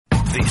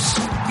This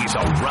is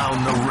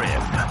Around the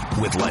Rim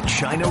with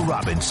LaChina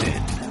Robinson.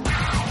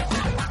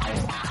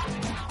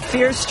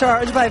 Fierce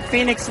charge by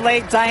Phoenix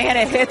late.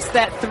 Diana hits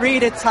that three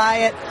to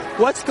tie it.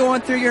 What's going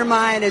through your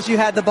mind as you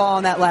had the ball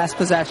in that last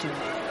possession?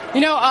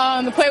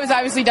 The play was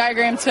obviously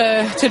diagrammed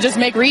to just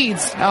make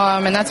reads,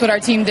 and that's what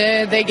our team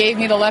did. They gave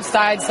me the left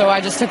side, so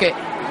I just took it.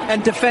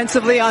 And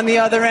defensively on the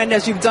other end,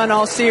 as you've done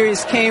all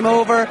series, came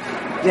over,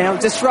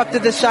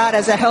 disrupted the shot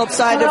as a help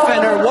side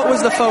defender. What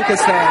was the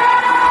focus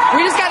there?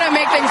 We just got to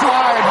make things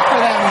hard for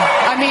them.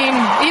 I mean,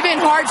 even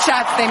hard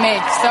shots they make.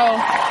 So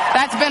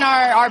that's been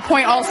our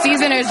point all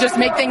season, is just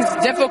make things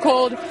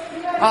difficult.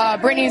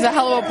 Brittany's a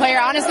hell of a player.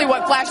 Honestly,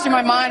 what flashed through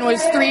my mind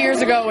was 3 years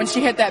ago when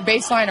she hit that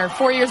baseline, or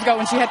 4 years ago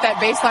when she hit that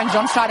baseline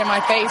jump shot in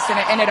my face, and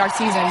it ended our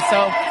season.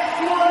 So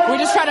we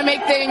just try to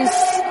make things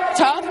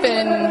tough,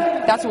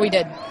 and that's what we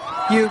did.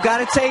 You got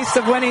a taste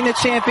of winning the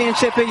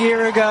championship a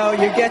year ago.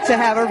 You get to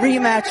have a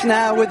rematch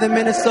now with the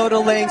Minnesota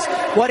Lynx.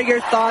 What are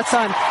your thoughts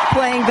on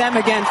playing them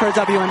again for a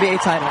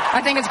WNBA title?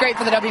 I think it's great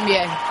for the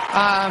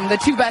WNBA. The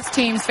two best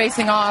teams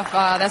facing off,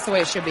 that's the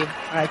way it should be.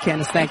 All right,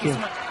 Candace, thank you.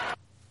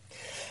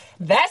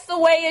 That's the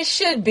way it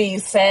should be,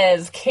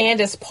 says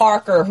Candace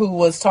Parker, who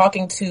was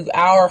talking to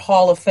our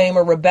Hall of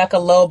Famer Rebecca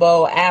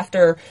Lobo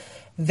after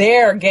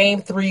their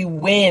Game 3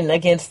 win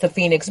against the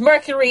Phoenix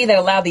Mercury that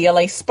allowed the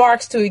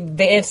Lynx-Sparks to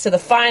advance to the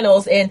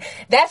finals. And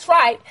that's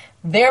right,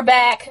 they're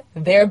back,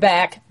 they're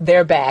back,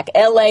 they're back.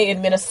 LA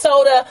and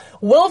Minnesota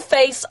will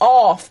face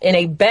off in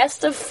a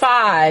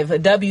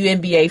best-of-5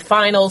 WNBA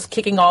Finals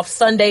kicking off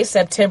Sunday,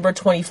 September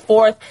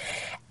 24th.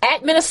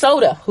 At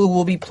Minnesota, who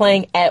will be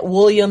playing at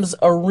Williams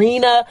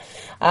Arena,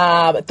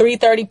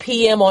 3:30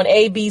 p.m. on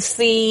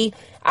ABC.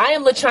 I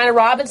am LaChina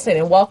Robinson,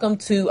 and welcome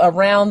to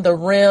Around the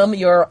Rim,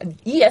 your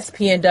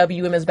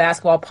ESPN Women's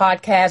Basketball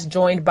podcast,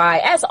 joined by,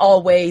 as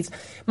always,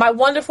 my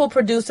wonderful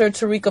producer,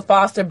 Tarika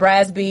Foster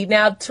Brasby.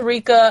 Now,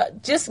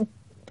 Tarika, just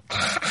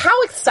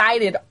how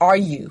excited are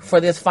you for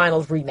this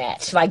finals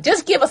rematch?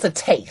 Just give us a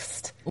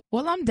taste.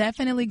 Well, I'm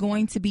definitely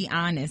going to be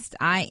honest.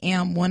 I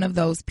am one of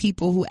those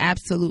people who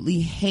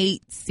absolutely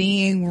hate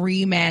seeing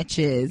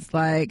rematches.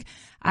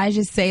 I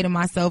just say to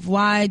myself,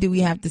 why do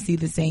we have to see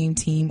the same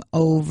team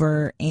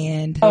over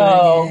and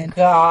over again? Oh,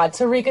 God.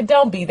 Tarika,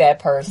 don't be that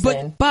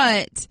person.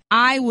 But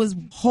I was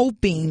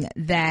hoping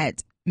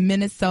that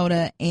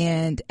Minnesota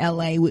and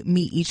LA would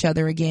meet each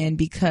other again,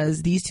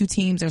 because these two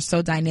teams are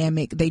so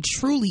dynamic. They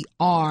truly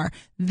are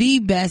the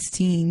best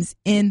teams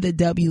in the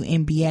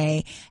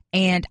WNBA.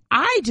 And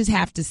I just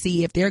have to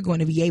see if they're going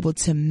to be able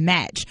to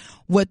match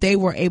what they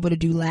were able to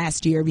do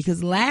last year,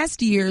 because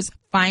last year's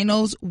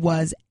finals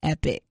was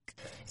epic.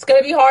 It's going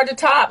to be hard to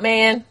top,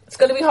 man. It's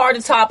going to be hard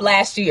to top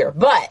last year.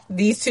 But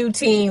these two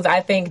teams,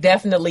 I think,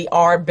 definitely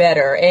are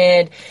better.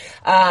 And,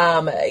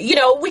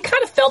 we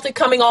kind of felt it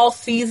coming all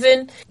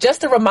season.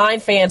 Just to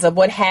remind fans of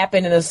what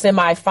happened in the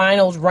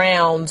semifinals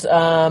rounds,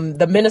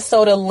 the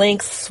Minnesota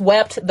Lynx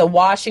swept the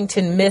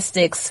Washington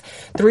Mystics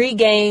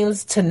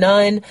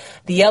 3-0.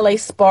 The LA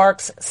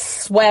Sparks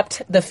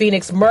swept the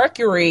Phoenix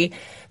Mercury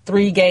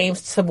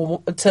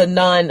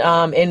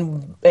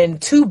 3-0 in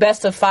two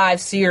best-of-5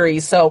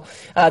 series. So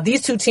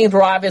these two teams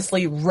were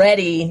obviously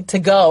ready to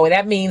go, and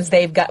that means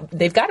they've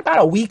got about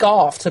a week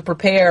off to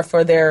prepare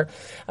for their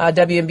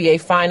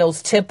WNBA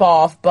Finals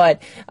tip-off.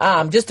 But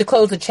just to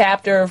close the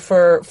chapter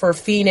for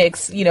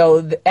Phoenix,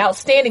 the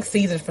outstanding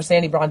season for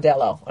Sandy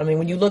Brondello. I mean,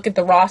 when you look at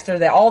the roster,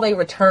 that all they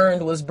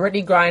returned was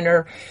Brittany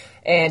Griner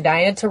and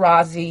Diana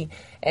Taurasi.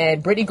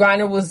 And Brittany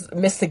Griner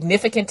missed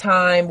significant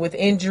time with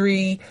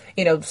injury.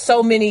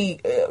 So many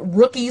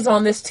rookies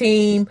on this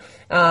team.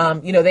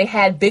 They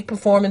had big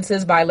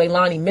performances by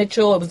Leilani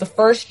Mitchell. It was the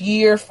first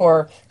year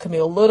for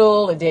Camille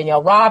Little and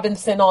Danielle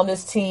Robinson on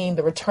this team.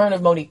 The return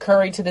of Monique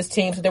Curry to this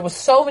team. So there was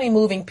so many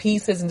moving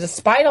pieces. And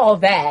despite all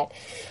that,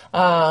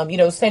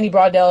 Sandy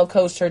Brondello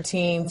coached her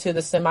team to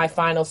the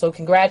semifinals. So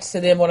congrats to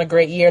them on a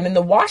great year. And then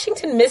the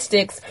Washington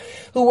Mystics,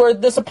 who were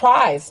the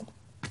surprise,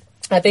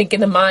 I think, in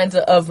the minds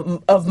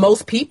of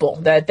most people,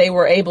 that they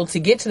were able to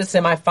get to the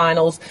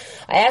semifinals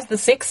as the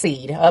 6th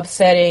seed,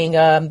 upsetting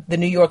the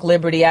New York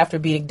Liberty after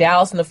beating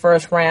Dallas in the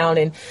first round.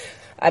 And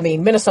I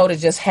mean, Minnesota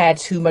just had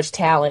too much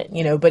talent,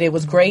 but it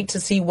was great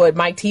to see what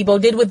Mike Thibault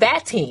did with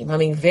that team. I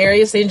mean,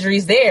 various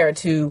injuries there,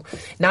 to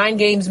 9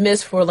 games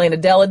missed for Elena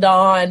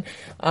Deladon,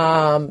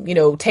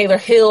 Taylor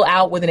Hill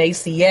out with an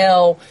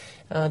ACL.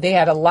 They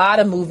had a lot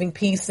of moving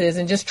pieces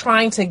and just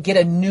trying to get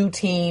a new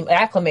team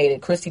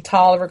acclimated. Christy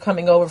Tolliver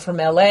coming over from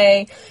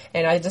LA.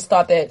 And I just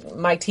thought that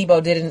Mike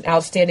Thibault did an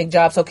outstanding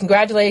job. So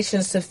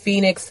congratulations to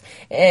Phoenix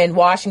and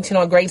Washington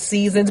on great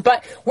seasons.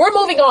 But we're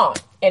moving on.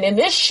 And in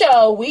this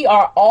show, we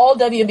are all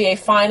WNBA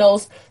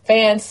Finals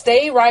fans.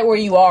 Stay right where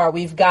you are.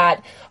 We've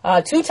got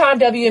two-time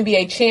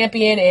WNBA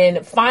champion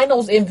and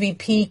Finals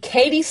MVP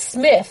Katie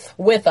Smith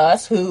with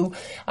us, who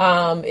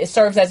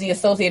serves as the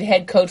associate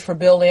head coach for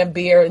Bill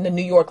Laimbeer in the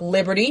New York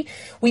Liberty.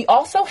 We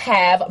also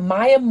have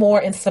Maya Moore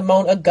and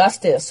Seimone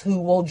Augustus, who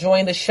will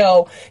join the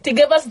show to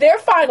give us their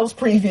Finals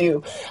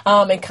preview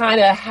and kind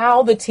of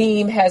how the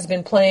team has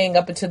been playing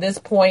up until this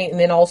point, and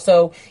then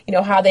also,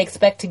 how they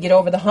expect to get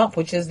over the hump,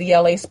 which is the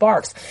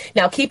Lynx-Sparks.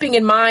 Now, keeping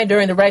in mind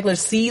during the regular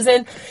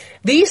season,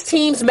 these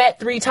teams met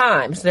 3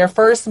 times. Their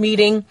first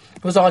meeting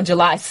was on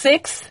July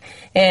 6th,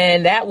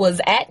 and that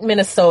was at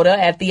Minnesota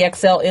at the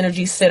XL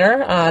Energy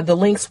Center. The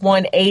Lynx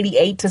won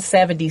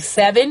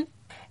 88-77.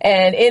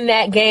 And in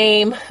that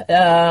game,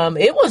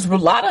 it was a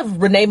lot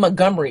of Renee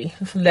Montgomery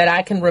that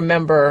I can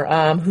remember,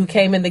 who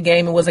came in the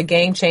game and was a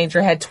game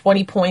changer, had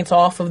 20 points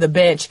off of the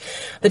bench.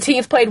 The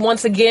teams played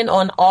once again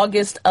on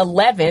August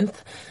 11th.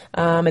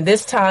 And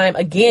this time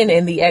again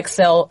in the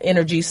XL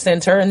Energy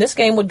Center. And this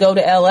game would go to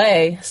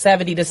LA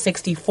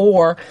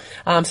 70-64.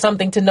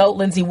 Something to note,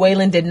 Lindsay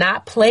Whalen did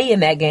not play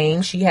in that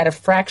game. She had a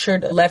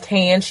fractured left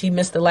hand. She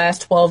missed the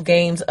last 12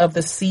 games of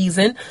the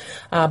season.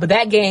 But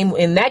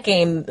in that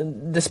game,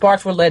 the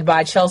Sparks were led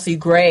by Chelsea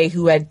Gray,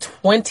 who had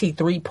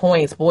 23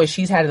 points. Boy,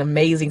 she's had an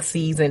amazing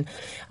season.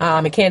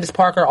 And Candace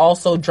Parker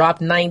also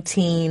dropped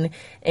 19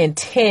 and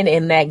 10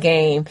 in that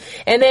game.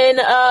 And then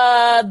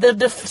the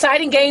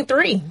deciding game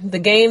 3, the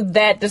game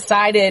that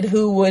decided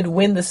who would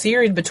win the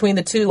series between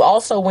the two,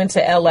 also went to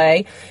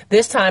LA,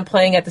 this time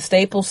playing at the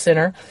Staples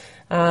Center.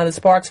 The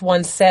Sparks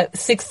won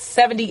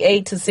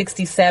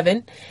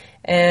 78-67,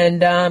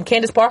 and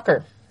Candace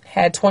Parker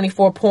had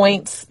 24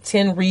 points,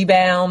 10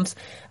 rebounds.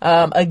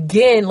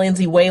 Again,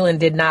 Lindsay Whalen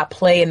did not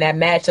play in that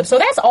matchup. So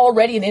that's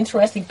already an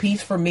interesting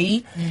piece for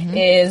me,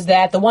 is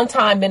that the one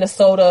time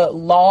Minnesota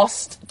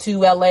lost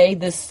to LA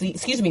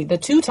the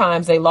 2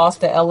 times they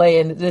lost to LA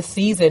in this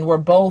season were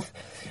both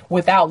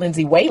without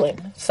Lindsay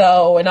Whalen.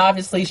 So, and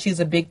obviously she's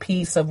a big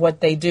piece of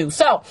what they do.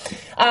 So,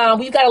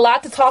 we've got a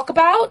lot to talk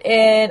about,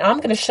 and I'm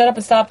going to shut up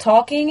and stop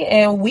talking,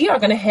 and we are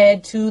going to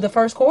head to the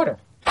first quarter.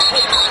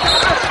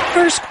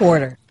 First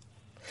quarter.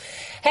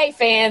 Hey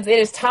fans, it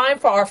is time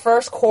for our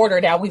first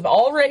quarter. Now, we've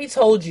already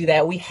told you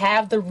that we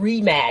have the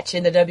rematch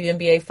in the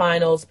WNBA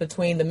Finals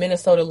between the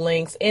Minnesota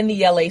Lynx and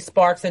the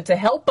Lynx-Sparks. And to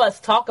help us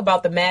talk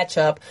about the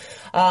matchup,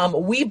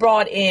 we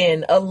brought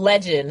in a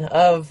legend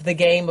of the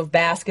game of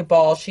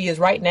basketball. She is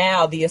right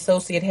now the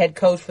associate head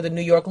coach for the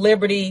New York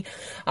Liberty.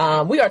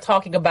 We are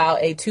talking about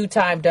a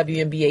 2-time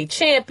WNBA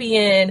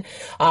champion,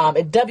 a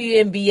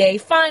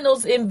WNBA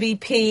Finals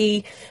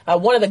MVP,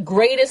 one of the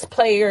greatest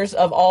players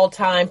of all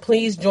time.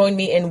 Please join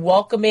me in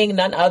welcoming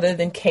none other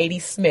than Katie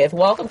Smith.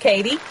 Welcome,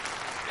 Katie.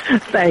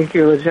 Thank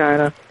you,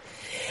 LaChina.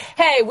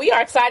 Hey, we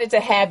are excited to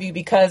have you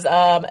because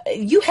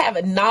you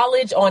have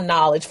knowledge on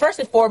knowledge. First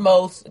and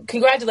foremost,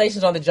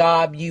 congratulations on the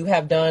job you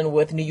have done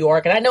with New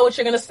York. And I know what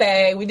you're going to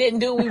say. We didn't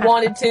do what we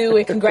wanted to,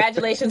 and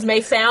congratulations may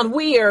sound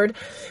weird,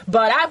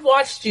 but I've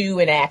watched you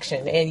in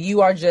action, and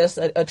you are just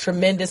a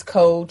tremendous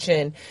coach,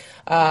 and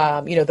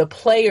the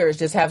players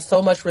just have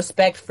so much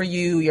respect for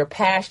you. You're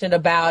passionate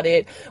about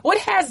it. What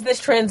has this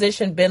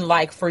transition been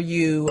like for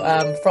you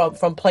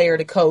from player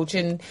to coach,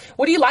 and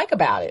what do you like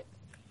about it?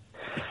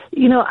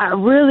 I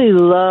really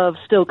love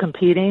still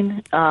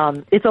competing.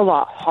 It's a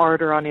lot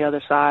harder on the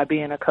other side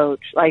being a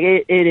coach. Like,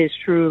 it is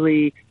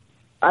truly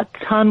a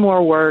ton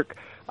more work,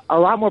 a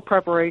lot more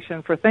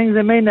preparation for things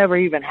that may never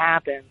even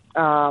happen.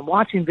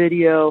 Watching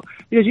video,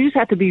 because you just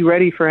have to be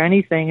ready for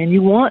anything, and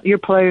you want your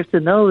players to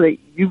know that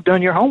you've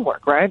done your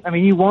homework, right? I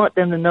mean, you want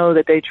them to know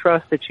that they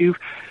trust that you've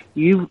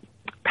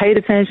paid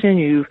attention,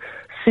 you've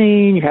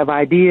seen, you have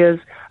ideas.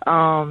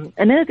 And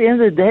then at the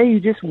end of the day, you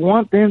just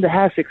want them to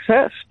have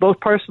success, both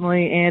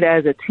personally and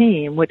as a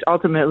team, which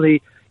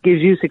ultimately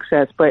gives you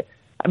success. But,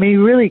 I mean,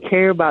 you really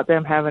care about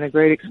them having a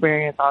great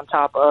experience on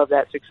top of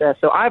that success.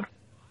 So I've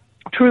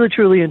truly,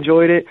 truly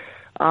enjoyed it.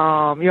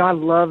 I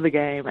love the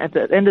game. At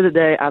the end of the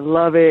day, I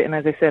love it. And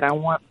as I said, I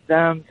want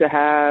them to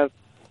have,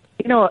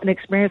 an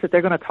experience that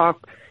they're going to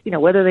talk,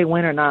 whether they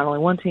win or not. Only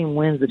one team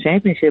wins the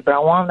championship, but I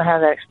want them to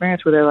have that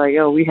experience where they're like,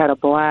 we had a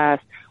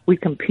blast. We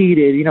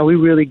competed. We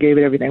really gave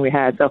it everything we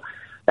had. So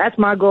that's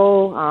my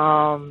goal.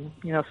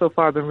 So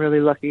far I've been really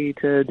lucky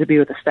to be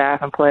with the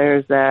staff and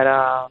players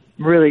that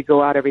really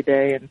go out every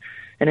day and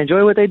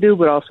enjoy what they do,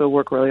 but also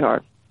work really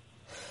hard.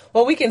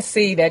 Well, we can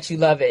see that you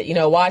love it,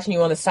 watching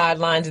you on the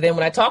sidelines. And then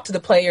when I talk to the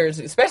players,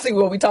 especially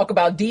when we talk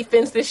about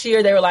defense this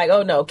year, they were like,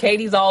 oh, no,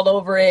 Katie's all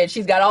over it.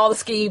 She's got all the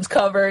schemes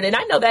covered. And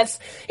I know that's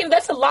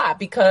a lot,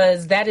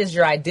 because that is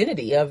your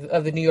identity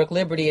of the New York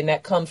Liberty. And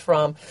that comes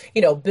from,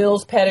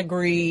 Bill's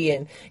pedigree.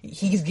 And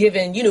he's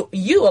given,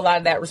 you a lot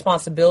of that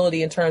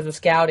responsibility in terms of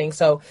scouting.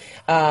 So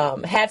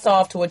hats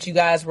off to what you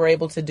guys were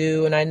able to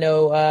do. And I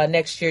know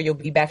next year you'll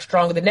be back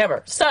stronger than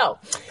ever. So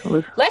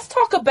let's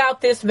talk about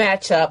this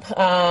matchup.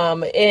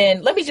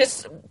 then let me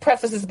just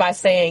preface this by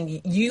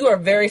saying you are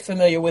very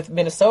familiar with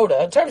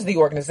Minnesota in terms of the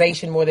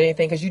organization more than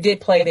anything, because you did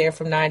play there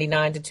from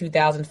 99 to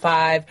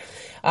 2005.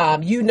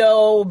 You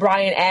know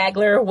Brian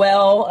Agler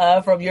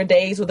well from your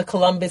days with the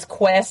Columbus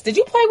Quest. Did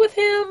you play with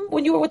him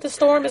when you were with the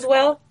Storm as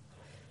well?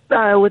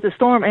 With the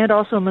Storm and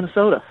also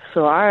Minnesota.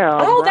 So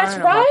Brian, that's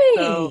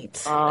right.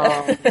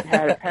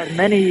 Had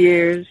many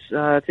years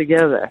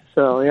together.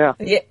 So yeah.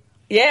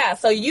 Yeah,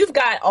 so you've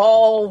got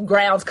all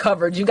grounds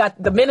covered. You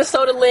got the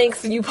Minnesota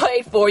Lynx you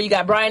played for. You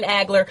got Brian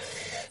Agler.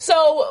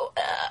 So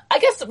I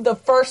guess the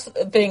first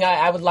thing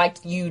I would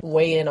like you to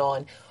weigh in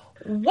on,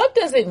 what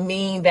does it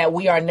mean that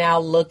we are now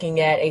looking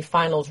at a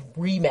finals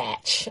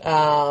rematch?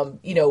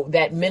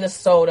 That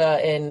Minnesota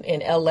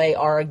and LA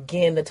are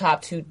again the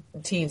top two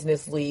teams in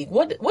this league.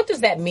 What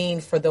does that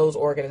mean for those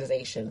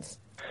organizations?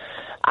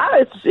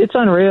 It's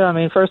unreal. I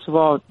mean, first of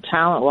all,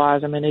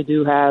 talent-wise, I mean, they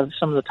do have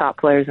some of the top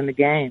players in the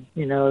game.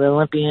 You know, the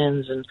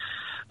Olympians and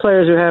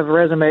players who have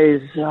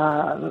resumes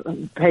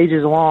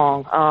pages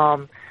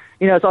long.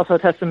 It's also a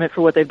testament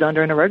for what they've done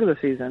during the regular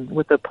season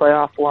with the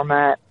playoff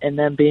format, and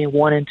then being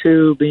 1 and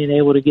 2, being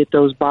able to get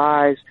those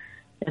buys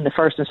in the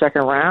first and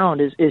second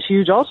round is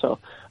huge also.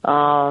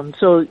 And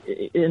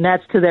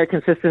that's to their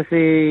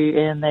consistency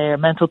and their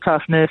mental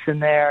toughness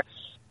and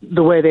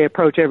the way they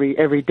approach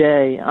every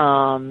day.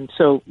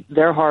 So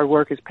their hard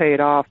work has paid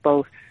off.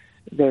 Both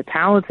they're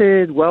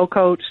talented, well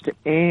coached,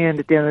 and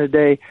at the end of the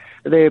day,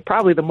 they're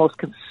probably the most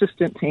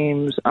consistent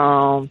teams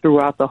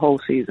throughout the whole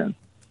season.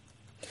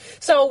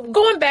 So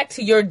going back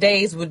to your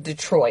days with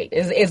Detroit,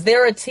 is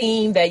there a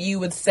team that you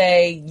would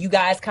say you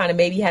guys kind of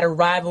maybe had a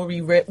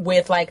rivalry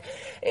with? Like,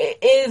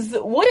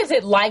 what is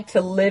it like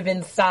to live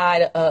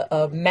inside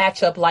a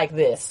matchup like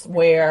this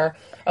where,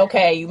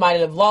 okay, you might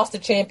have lost a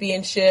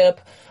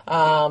championship,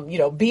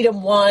 beat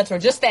them once, or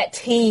just that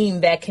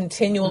team that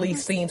continually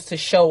seems to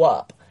show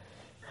up?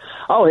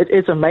 Oh,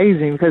 it's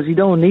amazing because you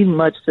don't need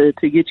much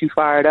to get you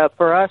fired up.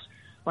 For us,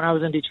 when I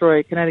was in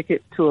Detroit,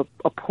 Connecticut to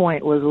a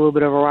point was a little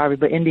bit of a rivalry,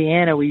 but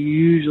Indiana we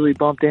usually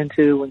bumped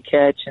into and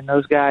catch, and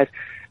those guys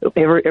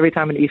every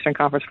time in the Eastern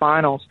Conference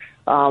Finals,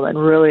 and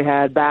really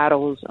had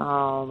battles,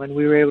 and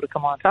we were able to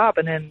come on top.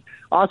 And then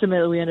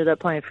ultimately we ended up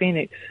playing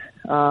Phoenix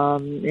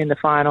in the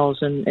finals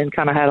and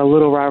kind of had a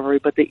little rivalry.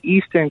 But the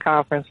Eastern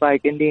Conference,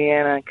 like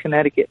Indiana and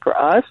Connecticut, for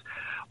us,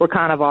 were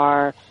kind of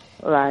our,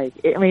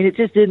 it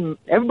just didn't,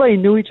 everybody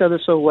knew each other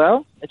so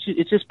well.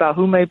 It's just about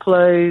who made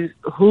plays,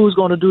 who's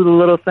going to do the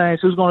little things,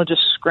 who's going to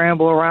just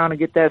scramble around and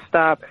get that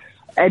stop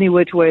any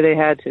which way they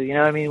had to. You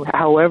know what I mean?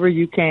 However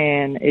you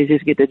can is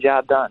just get the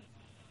job done.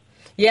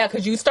 Yeah,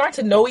 because you start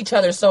to know each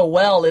other so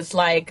well. It's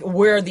like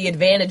where are the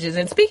advantages.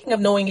 And speaking of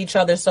knowing each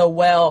other so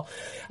well,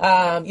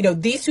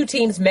 these two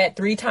teams met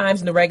 3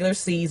 times in the regular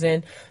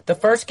season. The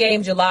first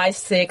game, July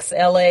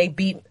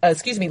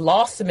 6th,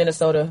 lost to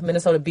Minnesota.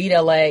 Minnesota beat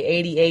LA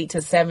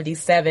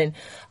 88-77,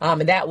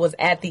 and that was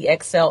at the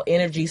Xcel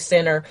Energy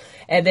Center.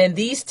 And then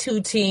these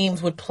two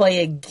teams would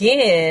play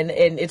again,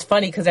 and it's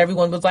funny because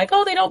everyone was like,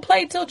 oh, they don't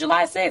play till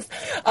July 6th.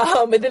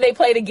 And then they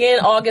played again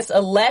August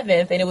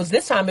 11th, and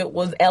this time it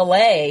was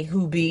LA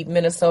who beat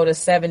Minnesota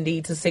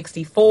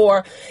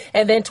 70-64.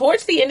 And then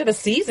towards the end of the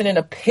season, in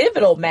a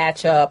pivotal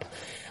matchup,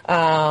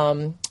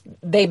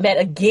 they met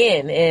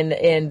again,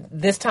 and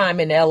this time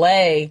in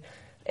LA,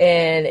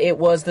 and it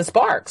was the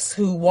Sparks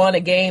who won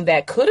a game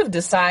that could have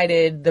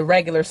decided the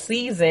regular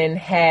season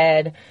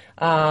had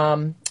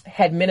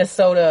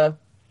Minnesota.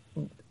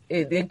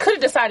 It could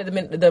have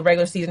decided the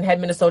regular season had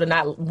Minnesota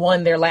not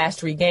won their last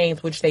 3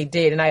 games, which they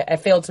did. And I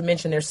failed to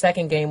mention their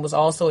second game was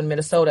also in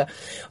Minnesota.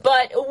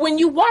 But when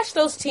you watch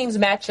those teams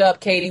match up,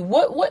 Katie,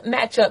 what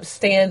matchup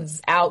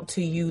stands out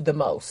to you the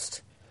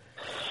most?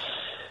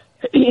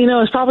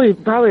 It's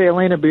probably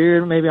Elena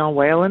Beard, maybe on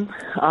Whalen,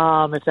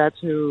 if that's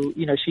who,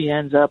 she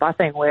ends up. I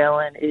think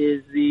Whalen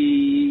is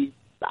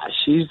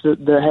she's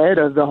the head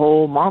of the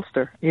whole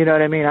monster. You know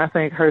what I mean? I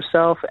think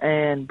herself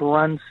and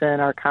Brunson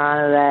are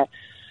kind of that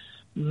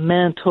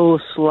mental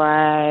 /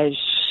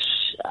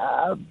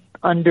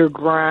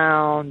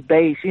 underground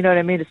base. You know what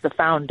I mean? It's the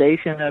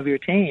foundation of your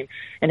team.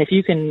 And if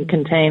you can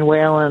contain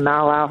Whalen and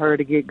not allow her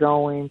to get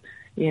going,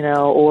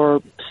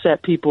 or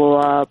set people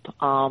up,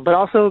 but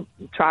also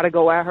try to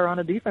go at her on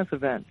a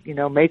defensive end,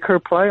 make her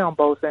play on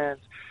both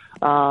ends,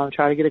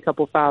 try to get a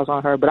couple fouls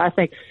on her. But I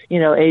think,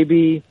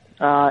 AB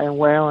and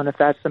Whalen, if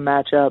that's the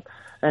matchup,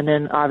 and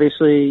then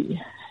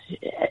obviously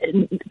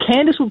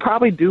Candace would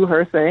probably do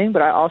her thing,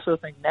 but I also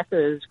think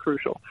NECA is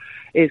crucial,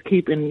 is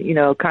keeping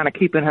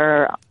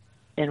her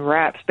in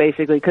wraps,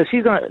 basically, because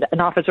she's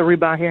an offensive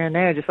rebound here and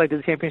there, just like the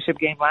championship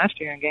game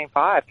last year in Game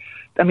 5.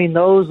 I mean,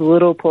 those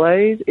little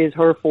plays is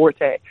her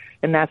forte,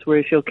 and that's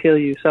where she'll kill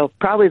you. So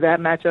probably that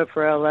matchup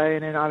for LA,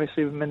 and then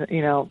obviously,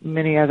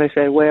 Minnie, as I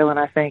said, Whalen,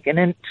 I think, and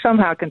then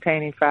somehow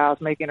containing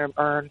fouls, making her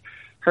earn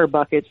her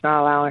buckets,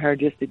 not allowing her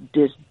just to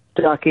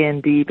duck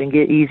in deep and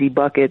get easy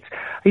buckets.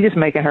 You're just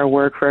making her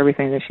work for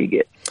everything that she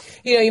gets.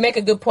 You make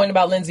a good point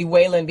about Lindsay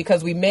Whalen,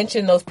 because we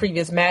mentioned those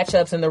previous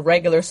matchups in the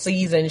regular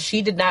season.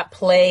 She did not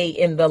play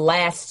in the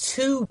last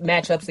 2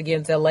 matchups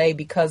against LA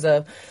because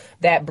of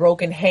that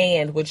broken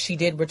hand, which she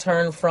did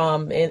return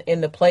from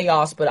in the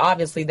playoffs. But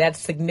obviously that's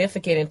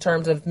significant in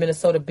terms of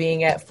Minnesota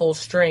being at full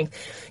strength.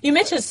 You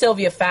mentioned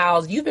Sylvia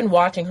Fowles. You've been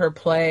watching her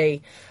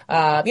play,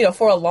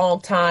 for a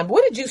long time.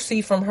 What did you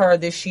see from her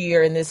this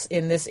year in this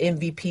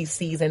MVP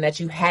season that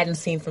you hadn't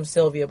seen from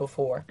Sylvia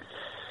before?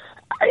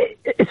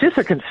 It's just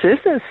a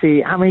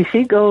consistency. I mean,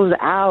 she goes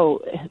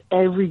out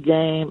every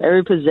game,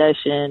 every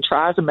possession,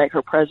 tries to make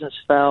her presence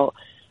felt.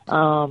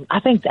 I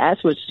think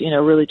that's what's,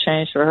 really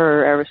changed for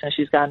her ever since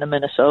she's gotten to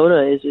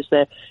Minnesota is just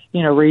that,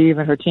 Reeve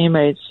and her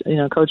teammates,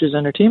 coaches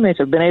and her teammates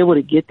have been able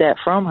to get that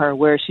from her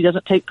where she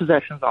doesn't take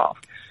possessions off.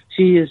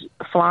 She is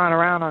flying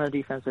around on the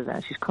defensive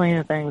end. She's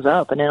cleaning things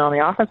up. And then on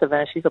the offensive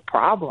end, she's a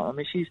problem. I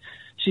mean,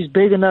 she's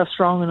big enough,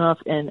 strong enough,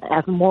 and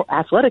more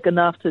athletic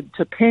enough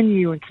to pin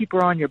you and keep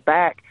her on your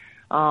back.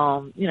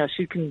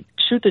 She can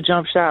shoot the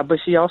jump shot, but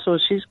she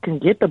can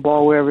get the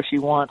ball wherever she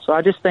wants. So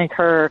I just think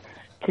her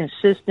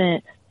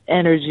consistent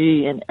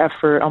energy and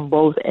effort on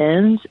both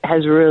ends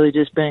has really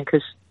just been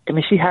because,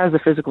 she has the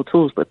physical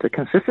tools, but the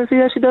consistency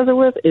that she does it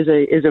with is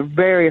a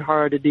very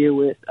hard to deal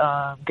with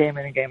game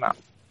in and game out.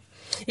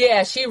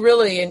 Yeah, she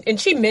really, and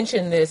she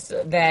mentioned this,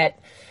 that,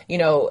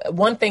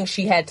 one thing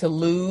she had to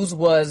lose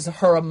was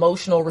her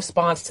emotional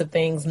response to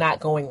things not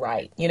going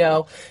right.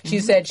 She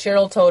said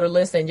Cheryl told her,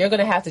 listen, you're going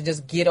to have to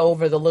just get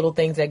over the little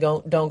things that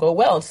don't go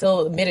well. And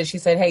still admitted, she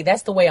said, hey,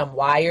 that's the way I'm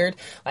wired.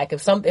 Like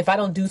if I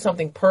don't do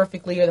something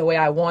perfectly or the way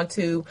I want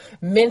to,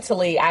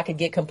 mentally I could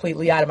get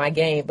completely out of my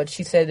game. But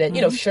she said that,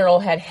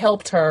 Cheryl had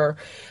helped her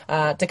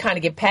to kind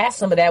of get past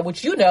some of that,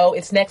 which,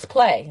 it's next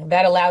play.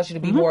 That allows you to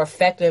be more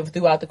effective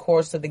throughout the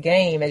course of the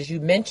game, as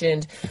you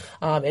mentioned,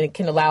 and it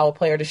can allow a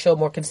player to show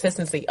more consistency.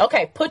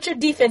 Okay, put your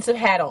defensive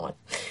hat on.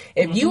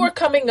 If you were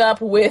coming up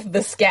with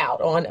the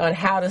scout on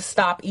how to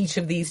stop each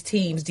of these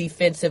teams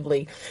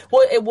defensively,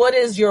 what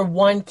is your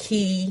one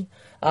key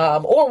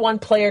or one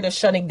player to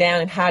shutting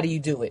down, and how do you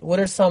do it? What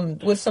are some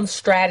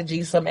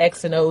strategies, some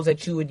X and O's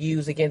that you would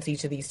use against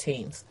each of these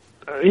teams?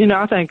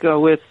 I think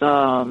with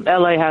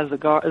LA has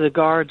the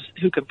guards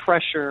who can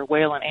pressure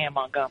Whalen and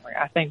Montgomery.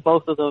 I think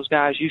both of those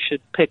guys you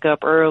should pick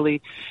up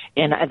early,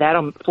 and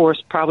that'll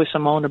force probably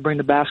Seimone to bring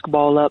the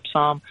basketball up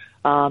some.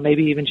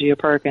 Maybe even Gia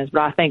Perkins,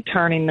 but I think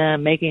turning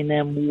them, making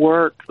them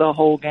work the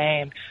whole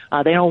game,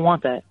 they don't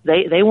want that.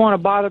 They want to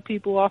bother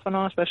people off and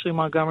on, especially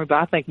Montgomery, but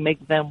I think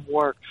make them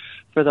work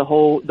for the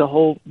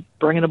whole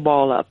bringing the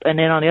ball up. And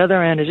then on the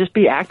other end is just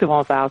be active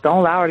on fouls. Don't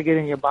allow her to get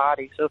in your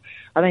body. So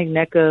I think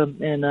Nneka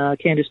and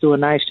Candace do a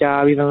nice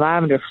job, even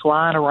Lavender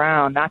flying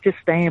around, not just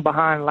staying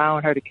behind,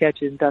 allowing her to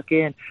catch it and duck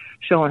in,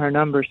 showing her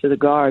numbers to the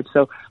guards.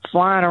 So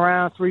flying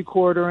around,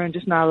 three-quartering,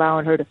 just not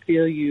allowing her to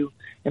feel you,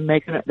 and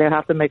they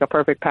have to make a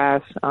perfect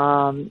pass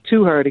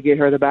to her to get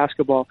her the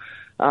basketball.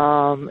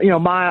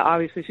 Maya,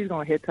 obviously, she's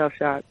going to hit tough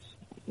shots.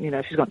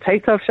 She's going to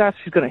take tough shots.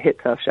 She's going to hit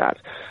tough shots.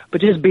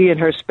 But just be in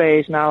her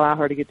space, not allow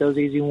her to get those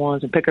easy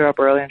ones, and pick her up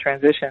early in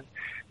transition.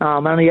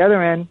 On the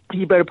other end,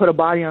 you better put a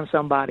body on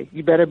somebody.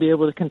 You better be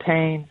able to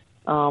contain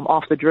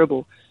off the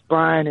dribble.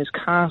 Brian is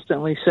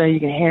constantly saying, you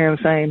can hear him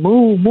saying,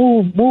 move,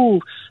 move,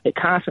 move. They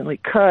constantly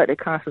cut. They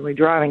constantly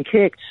drive and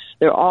kick.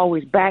 They're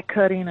always back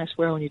cutting. I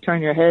swear when you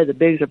turn your head, the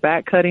bigs are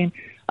back cutting.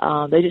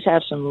 They just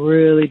have some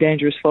really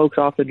dangerous folks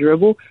off the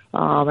dribble.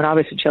 And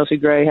obviously Chelsea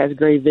Gray has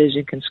great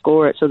vision, can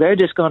score it. So they're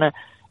going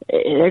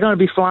to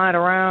be flying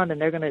around,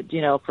 and they're going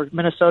to, for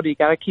Minnesota, you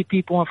got to keep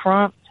people in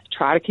front.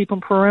 Try to keep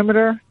them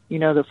perimeter,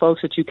 the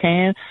folks that you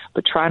can,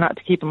 but try not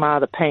to keep them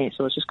out of the paint.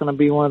 So it's just going to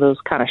be one of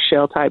those kind of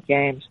shell type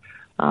games.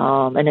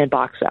 And then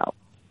box out.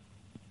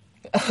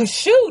 Oh,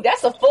 shoot,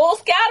 that's a full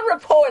scouting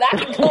report. I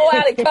can go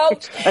out and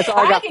coach.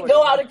 I can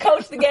go out and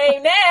coach the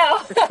game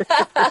now.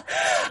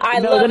 I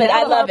love it.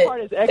 I love it. The hard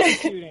part is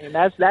executing.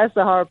 That's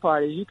the hard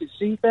part. Is you can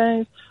see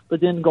things,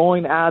 but then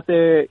going out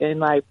there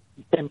and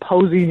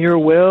imposing your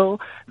will,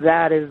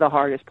 that is the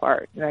hardest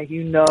part.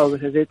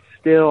 Because it's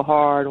still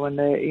hard when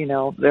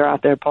they're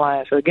out there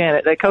playing. So again,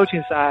 that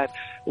coaching side,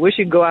 we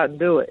should go out and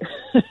do it.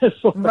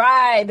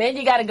 Right. Then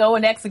you got to go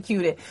and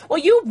execute it. Well,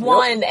 you've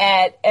won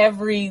at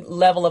every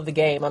level of the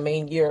game. I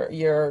mean,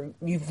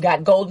 you've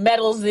got gold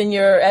medals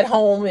at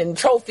home and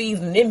trophies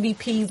and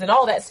MVPs and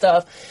all that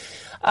stuff.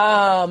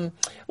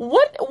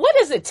 What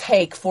does it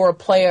take for a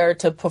player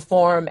to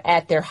perform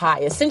at their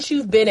highest? Since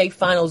you've been a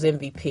Finals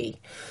MVP,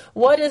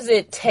 what does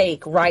it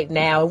take right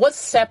now? And what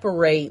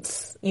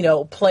separates,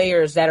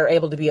 players that are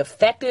able to be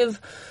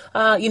effective,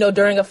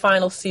 during a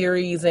final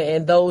series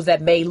and those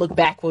that may look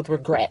back with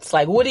regrets?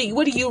 Like, what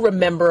do you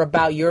remember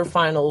about your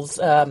Finals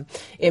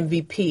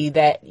MVP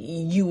that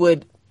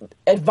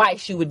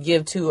advice you would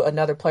give to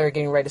another player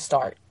getting ready to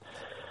start?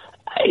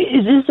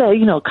 It's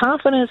just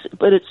confidence,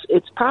 but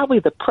it's probably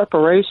the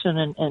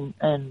preparation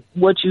and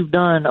what you've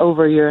done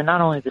over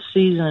not only the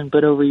season,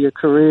 but over your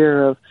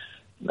career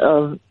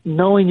of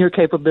knowing your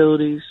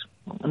capabilities,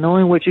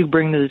 knowing what you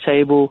bring to the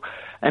table,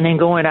 and then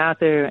going out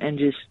there and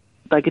just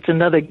like it's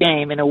another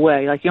game in a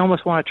way. Like you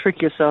almost want to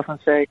trick yourself and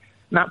say,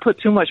 not put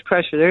too much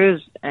pressure. There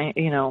is,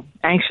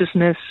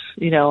 anxiousness,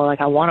 like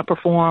I want to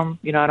perform,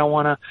 I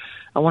want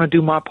to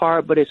do my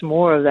part, but it's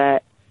more of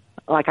that.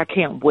 like, I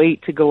can't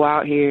wait to go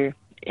out here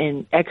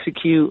and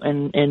execute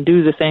and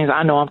do the things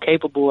I know I'm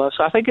capable of.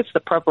 So I think it's the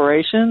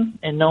preparation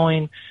and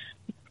knowing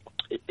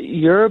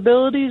your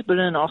abilities, but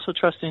then also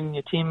trusting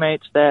your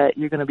teammates that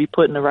you're going to be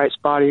put in the right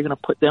spot, or you're going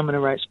to put them in the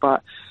right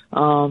spot.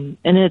 And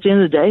then at the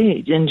end of the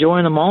day,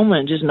 enjoying the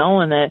moment, just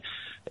knowing that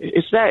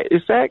it's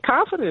that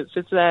confidence.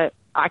 It's that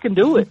I can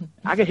do it.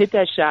 I can hit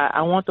that shot.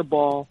 I want the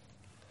ball.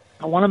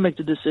 I want to make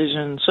the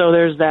decision. So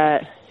there's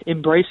that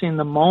embracing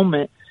the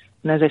moment.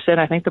 And as I said,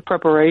 I think the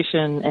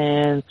preparation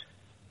and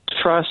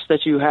trust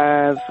that you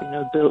have,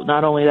 built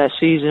not only that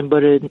season,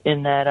 but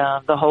in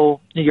that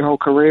your whole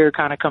career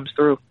kind of comes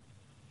through.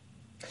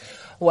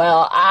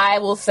 Well, I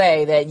will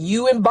say that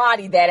you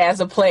embody that as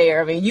a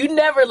player. I mean, you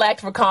never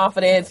lacked for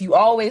confidence. You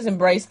always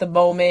embraced the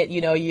moment.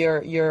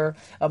 Your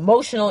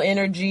emotional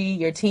energy,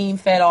 your team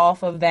fed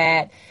off of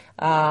that.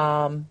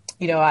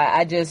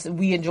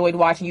 We enjoyed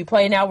watching you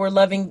play. Now we're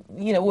loving,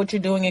 what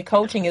you're doing in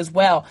coaching as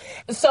well.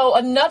 So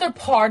another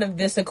part of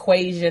this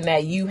equation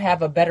that you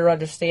have a better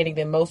understanding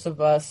than most of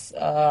us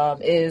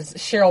is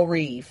Cheryl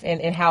Reeve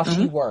and how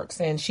she works.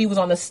 And she was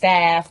on the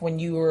staff when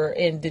you were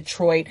in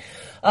Detroit.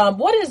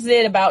 What is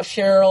it about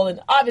Cheryl? And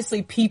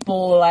obviously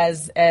people,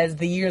 as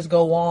the years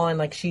go on,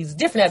 like, she's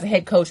different as a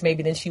head coach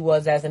maybe than she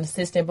was as an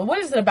assistant. But what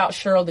is it about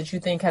Cheryl that you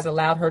think has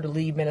allowed her to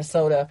lead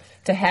Minnesota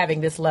to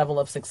having this level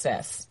of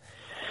success?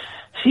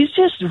 She's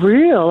just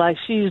real. Like,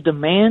 she's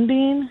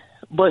demanding,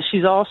 but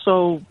she's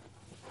also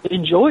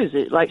enjoys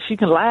it. Like, she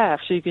can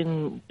laugh. She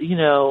can,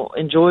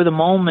 enjoy the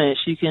moment.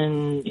 She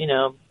can,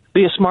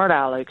 be a smart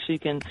aleck.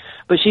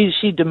 But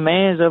she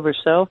demands of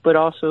herself, but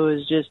also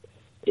is just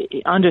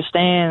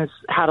understands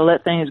how to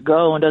let things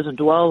go and doesn't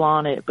dwell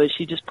on it, but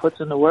she just puts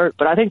in the work.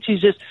 But I think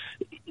she's just,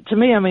 to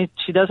me, I mean,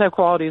 she does have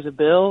qualities of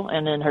Bill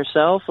and then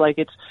herself. Like,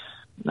 it's,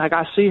 like,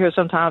 I see her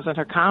sometimes in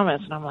her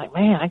comments, and I'm like,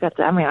 man,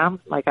 I'm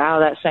like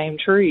out of that same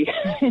tree.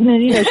 And then,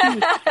 she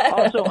was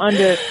also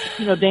under,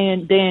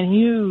 Dan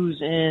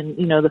Hughes and,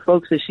 the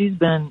folks that she's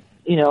been,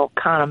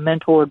 kind of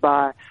mentored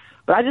by.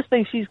 But I just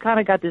think she's kind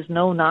of got this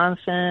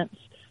no-nonsense,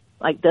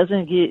 like,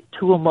 doesn't get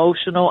too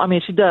emotional. I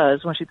mean, she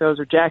does when she throws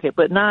her jacket,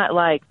 but not,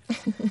 like,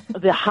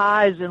 the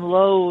highs and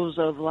lows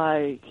of,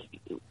 like,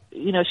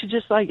 she's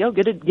just like, yo,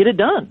 get it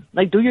done.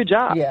 Like, do your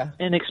job. Yeah.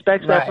 And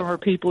expects that from her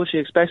people. She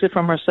expects it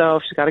from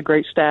herself. She's got a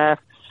great staff.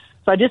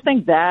 So I just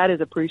think that is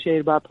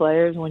appreciated by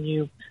players when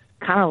you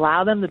kind of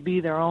allow them to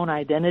be their own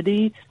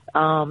identity,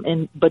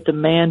 but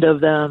demand of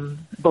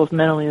them both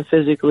mentally and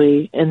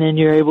physically, and then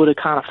you're able to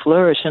kind of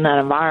flourish in that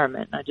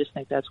environment. I just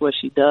think that's what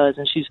she does.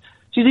 And she's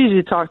easy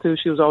to talk to.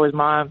 She was always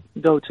my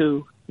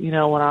go-to, when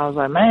I was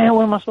like, man,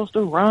 what am I supposed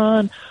to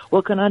run?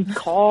 What can I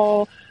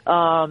call?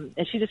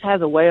 And she just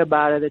has a way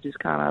about her that just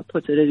kind of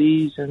puts it at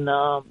ease and,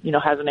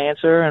 has an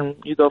answer, and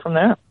you go from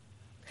there.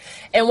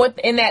 And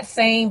in that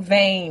same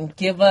vein,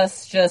 give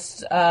us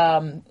just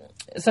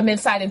some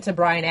insight into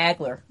Brian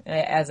Agler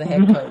as a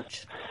head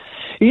coach.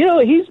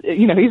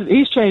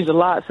 He's changed a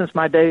lot since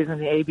my days in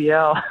the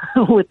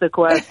ABL with the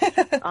Quest.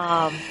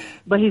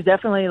 But he's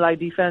definitely, like,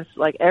 defense,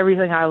 like,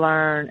 everything I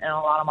learned and a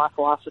lot of my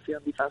philosophy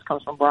on defense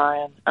comes from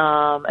Brian.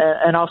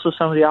 And also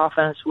some of the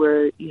offense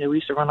where, we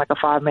used to run like a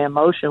 5-man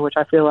motion, which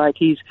I feel like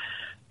he's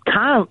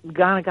kind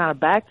of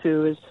back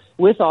to, is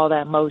with all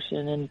that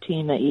motion and the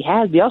team that he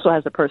has. He also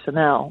has the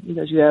personnel,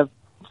 because you have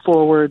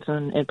forwards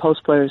and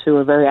post players who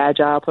are very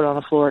agile, put on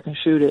the floor, can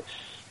shoot it.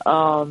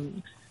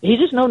 He's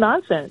just no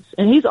nonsense.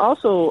 And he's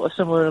also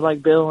similar to,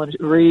 like, Bill and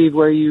Reeve,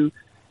 where you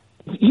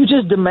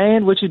just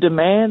demand what you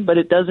demand, but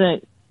it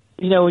doesn't,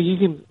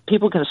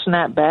 people can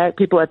snap back,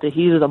 people at the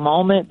heat of the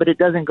moment, but it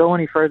doesn't go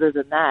any further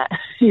than that.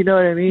 You know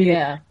what I mean?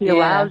 Yeah. He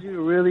allows you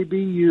to really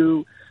be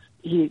you.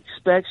 He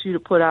expects you to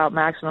put out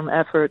maximum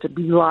effort, to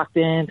be locked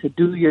in, to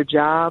do your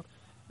job.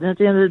 Then at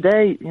the end of the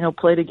day,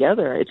 play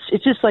together.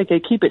 It's just like they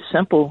keep it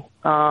simple,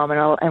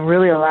 and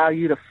really allow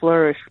you to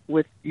flourish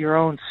with your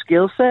own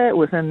skill set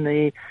within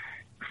the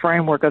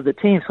framework of the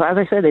team. So as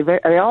I said,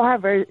 they all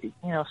have very,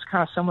 kind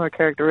of similar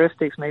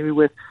characteristics, maybe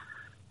with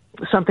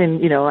something,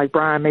 like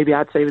Brian, maybe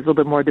I'd say was a little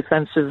bit more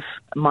defensive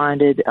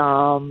minded,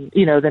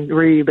 than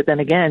Reed, but then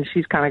again,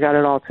 she's kind of got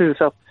it all too.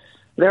 So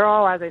they're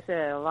all, as I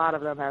said, a lot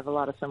of them have a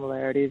lot of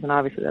similarities, and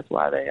obviously that's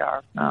why they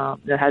are,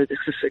 they had the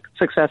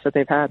success that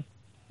they've had.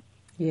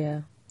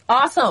 Yeah.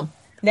 Awesome.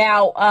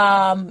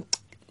 Now,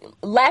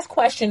 last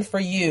question for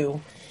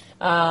you.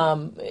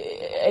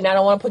 And I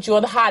don't want to put you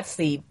on the hot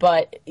seat,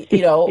 but fans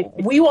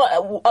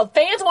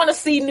want to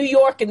see New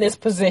York in this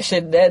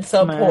position at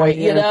some point.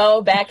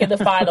 Back in the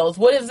finals.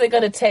 What is it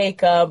going to take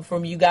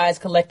from you guys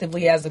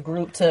collectively as a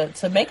group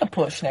to make a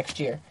push next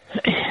year?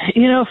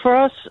 For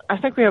us, I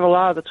think we have a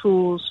lot of the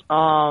tools.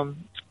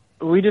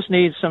 We just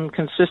need some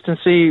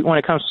consistency when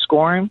it comes to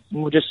scoring.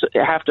 We'll just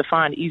have to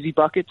find easy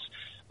buckets,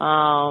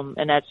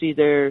 and that's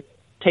either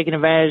taking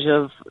advantage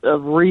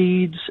of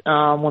reads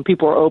when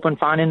people are open,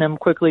 finding them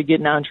quickly,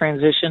 getting out in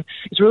transition.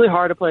 It's really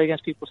hard to play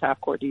against people's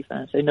half-court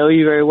defense. They know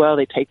you very well.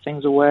 They take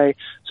things away.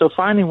 So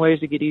finding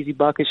ways to get easy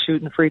buckets,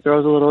 shooting the free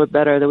throws a little bit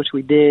better, which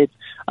we did.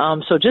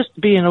 So just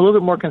being a little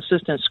bit more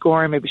consistent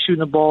scoring, maybe shooting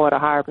the ball at a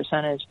higher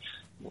percentage.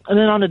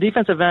 then on the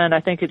defensive end, I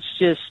think it's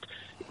just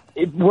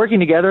working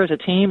together as a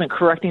team and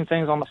correcting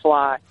things on the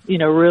fly,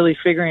 really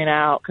figuring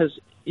out, because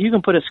you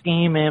can put a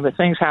scheme in, but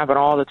things happen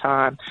all the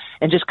time,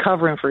 and just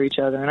covering for each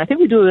other. And I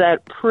think we do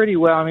that pretty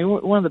well. I mean,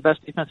 we're one of the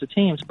best defensive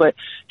teams, but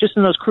just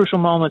in those crucial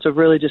moments of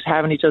really just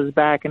having each other's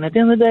back. And at the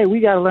end of the day, we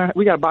got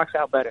to box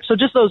out better. So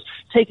just those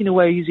taking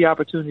away easy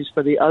opportunities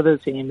for the other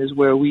team is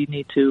where we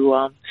need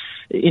to,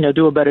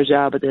 do a better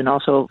job, but then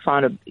also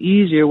find an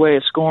easier way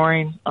of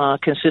scoring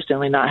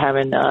consistently, not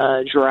having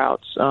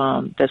droughts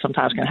that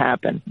sometimes can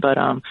happen. But,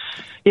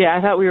 I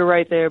thought we were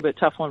right there, but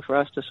tough one for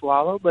us to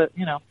swallow. But,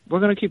 we're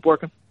going to keep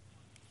working.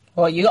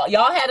 Well,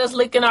 y'all had us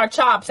licking our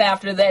chops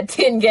after that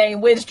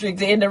 10-game win streak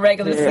to end the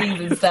regular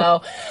season.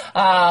 So,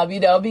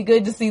 it'd be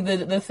good to see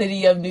the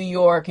city of New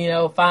York,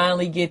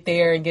 finally get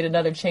there and get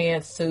another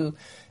chance to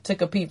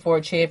compete for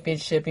a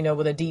championship,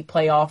 with a deep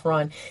playoff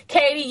run.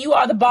 Katie, you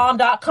are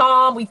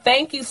thebomb.com. We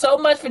thank you so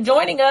much for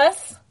joining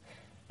us.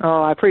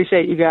 Oh, I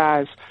appreciate you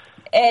guys.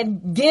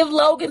 And give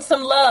Logan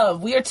some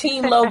love. We are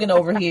Team Logan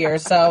over here.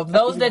 So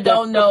those that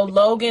don't know,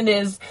 Logan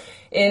is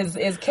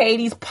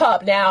Katie's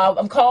pup. Now,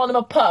 I'm calling him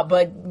a pup,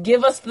 but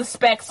give us the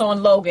specs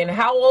on Logan.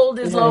 How old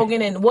is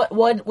Logan, and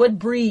what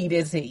breed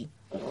is he?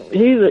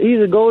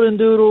 He's a golden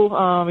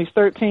doodle. He's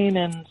 13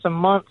 and some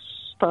months,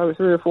 probably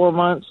 3 or 4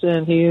 months,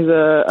 and he's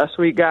a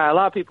sweet guy. A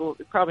lot of people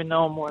probably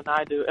know him more than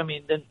I do. I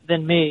mean,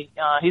 than me.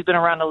 He's been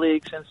around the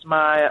league since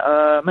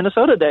my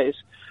Minnesota days.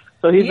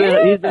 So he's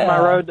been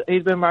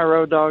my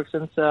road dog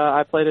since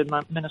I played in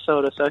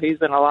Minnesota. So he's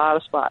been a lot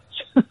of spots.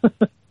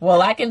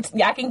 Well, I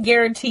can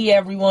guarantee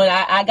everyone,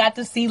 I got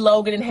to see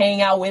Logan and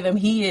hang out with him.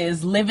 He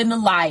is living the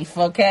life,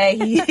 okay?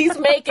 He's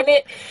making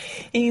it.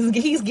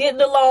 He's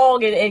getting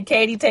along, and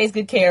Katie takes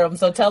good care of him.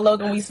 So tell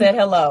Logan we said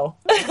hello.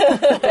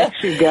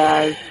 Thank you,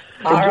 guys.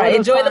 All right,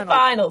 enjoy the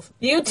finals.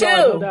 You too.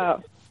 No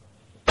doubt.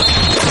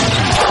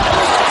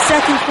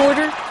 Second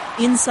quarter,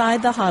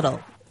 Inside the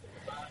Huddle.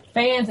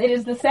 Fans, it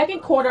is the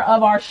second quarter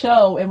of our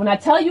show, and when I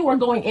tell you we're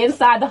going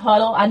inside the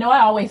huddle, I know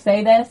I always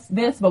say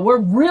this, but we're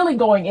really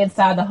going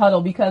inside the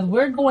huddle because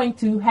we're going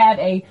to have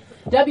a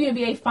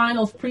WNBA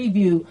Finals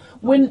preview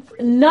when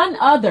none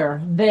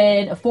other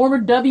than a former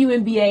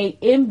WNBA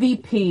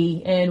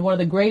MVP and one of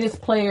the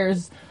greatest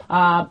players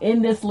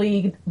in this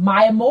league,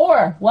 Maya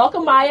Moore.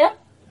 Welcome, Maya.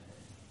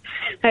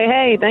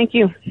 Hey, thank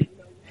you.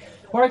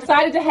 We're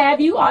excited to have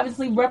you,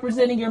 obviously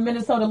representing your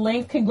Minnesota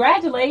Lynx.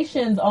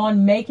 Congratulations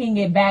on making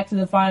it back to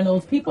the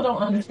finals. People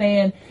don't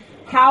understand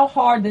how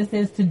hard this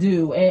is to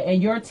do,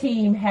 and your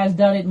team has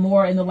done it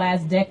more in the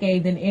last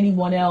decade than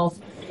anyone else.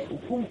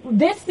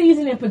 This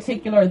season in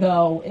particular,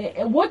 though,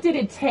 what did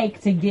it take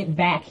to get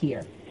back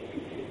here?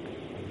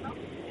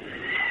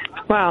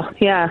 Wow,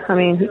 yeah. I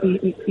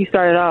mean, you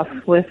started off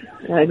with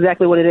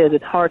exactly what it is.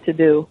 It's hard to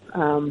do.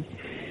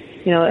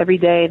 Every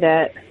day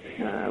that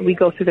we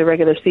go through the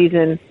regular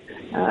season,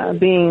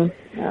 being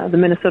the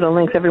Minnesota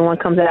Lynx, everyone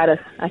comes at us,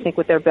 I think,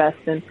 with their best.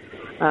 And,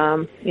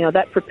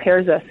 that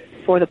prepares us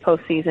for the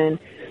postseason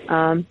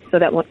so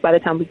that by the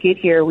time we get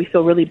here, we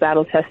feel really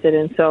battle-tested.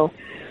 And so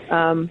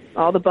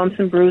all the bumps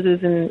and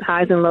bruises and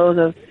highs and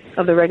lows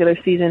of the regular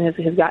season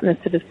has gotten us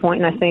to this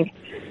point. And I think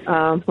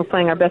we're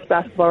playing our best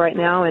basketball right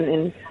now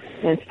and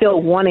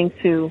still wanting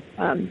to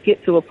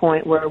get to a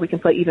point where we can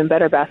play even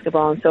better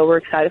basketball. And so we're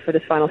excited for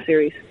this final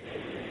series.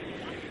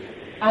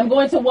 I'm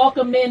going to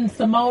welcome in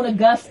Seimone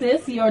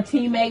Augustus, your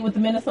teammate with the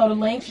Minnesota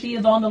Lynx. She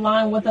is on the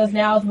line with us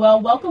now as well.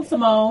 Welcome,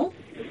 Seimone.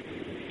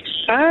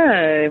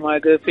 Hi, my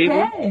good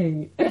people.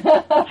 Hey.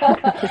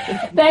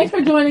 Thanks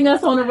for joining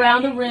us on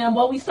Around the Rim.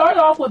 Well, we started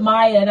off with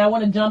Maya, and I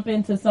want to jump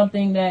into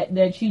something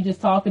that she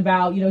just talked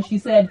about. She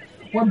said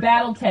we're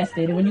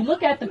battle-tested. And when you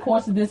look at the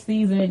course of this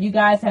season, you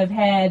guys have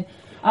had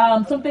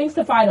some things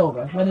to fight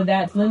over, whether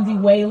that's Lindsay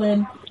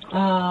Whalen,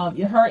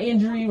 her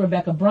injury,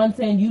 Rebecca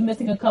Brunson, you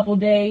missing a couple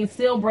days,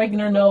 still breaking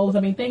her nose. I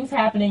mean, things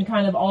happening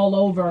kind of all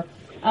over.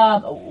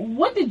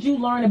 What did you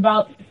learn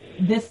about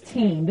this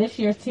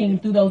year's team,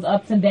 through those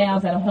ups and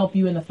downs that'll help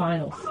you in the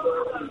finals?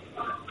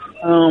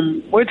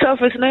 We're tough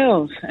as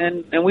nails,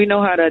 and we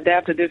know how to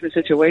adapt to different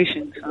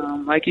situations.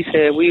 Like you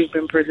said, we've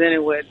been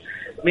presented with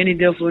many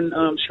different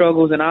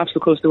struggles and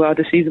obstacles throughout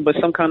the season, but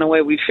some kind of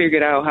way we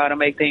figured out how to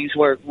make things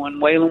work. When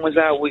Waylon was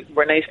out,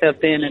 Renee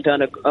stepped in and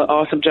done an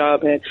awesome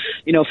job at,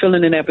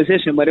 filling in that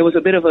position. But it was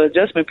a bit of an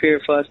adjustment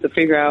period for us to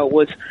figure out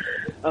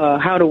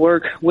how to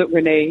work with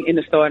Renee in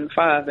the starting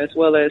five, as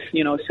well as,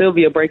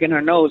 Sylvia breaking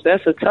her nose.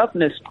 That's a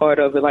toughness part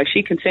of it. Like,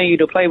 she continued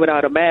to play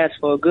without a mask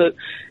for a good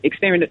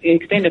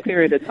extended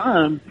period of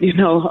time.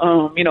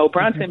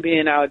 Bronson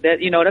being out,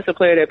 that's a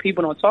player that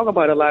people don't talk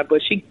about a lot,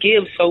 but she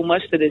gives so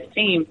much to this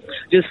team,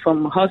 just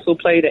from hustle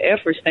play to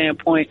effort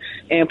standpoint.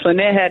 And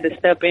Planette had to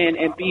step in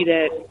and be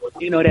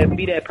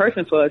that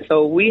person for us.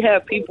 So we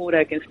have people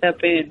that can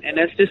step in, and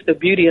that's just the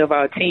beauty of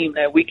our team,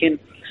 that we can,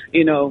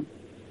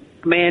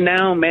 man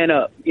down, man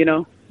up,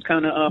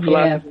 kind of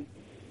philosophy.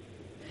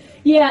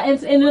 Yeah,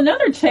 and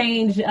another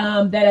change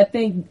that I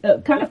think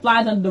kind of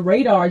flies under the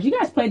radar is you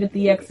guys played at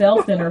the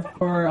XL Center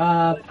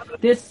for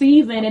this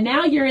season, and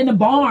now you're in the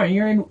barn.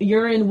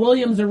 You're in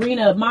Williams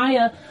Arena.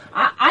 Maya,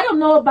 I don't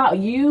know about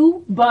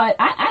you, but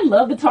I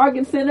love the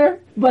Target Center.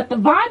 But the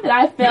vibe that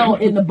I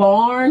felt in the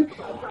barn,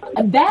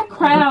 that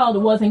crowd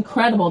was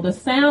incredible. The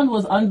sound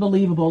was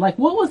unbelievable. Like,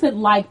 what was it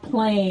like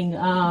playing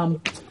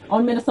on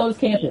Minnesota's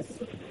campus?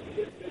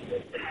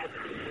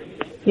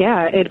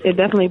 Yeah, it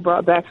definitely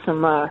brought back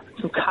some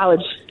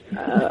college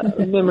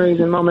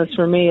memories and moments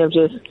for me of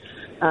just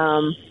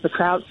the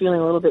crowd feeling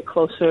a little bit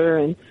closer.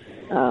 And,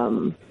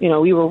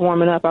 we were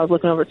warming up. I was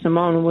looking over at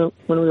Seimone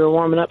when we were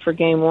warming up for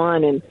game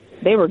one, and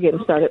they were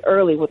getting started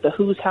early with the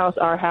Whose House,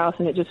 Our House,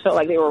 and it just felt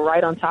like they were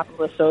right on top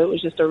of us. So it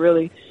was just a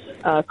really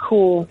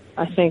cool,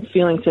 I think,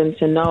 feeling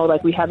to know,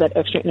 like, we have that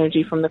extra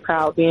energy from the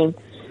crowd being,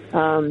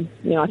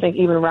 I think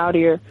even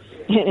rowdier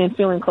and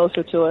feeling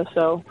closer to us.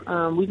 So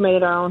we've made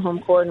it our own home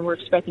court, and we're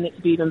expecting it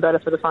to be even better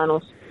for the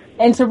finals.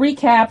 And to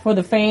recap for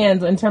the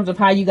fans in terms of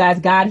how you guys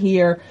got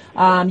here,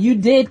 you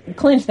did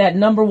clinch that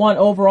number 1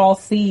 overall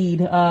seed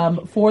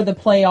for the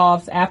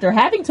playoffs after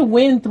having to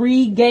win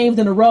 3 games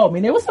in a row. I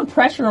mean, there was some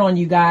pressure on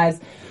you guys,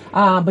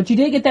 but you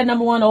did get that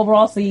number 1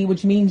 overall seed,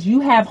 which means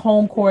you have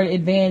home court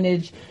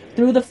advantage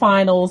through the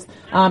finals.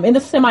 In the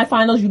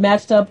semifinals, you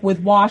matched up with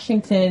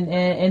Washington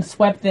and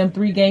swept them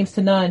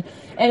 3-0.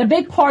 And a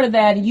big part of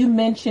that, you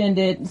mentioned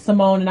it,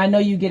 Seimone, and I know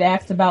you get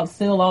asked about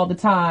Sil all the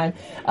time,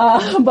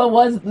 but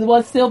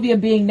was Sylvia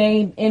being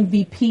named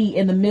MVP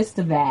in the midst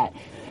of that?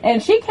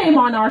 And she came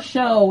on our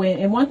show,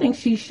 and one thing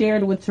she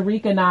shared with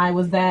Tarika and I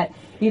was that,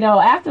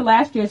 after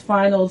last year's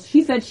finals,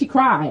 she said she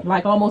cried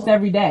like almost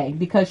every day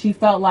because she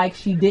felt like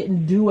she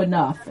didn't do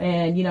enough.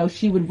 And,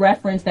 she would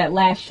reference that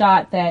last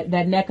shot that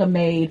Nneka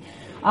made.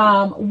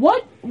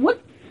 What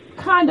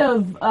kind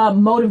of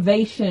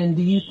motivation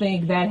do you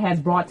think that has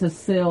brought to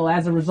Sil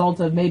as a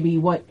result of maybe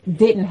what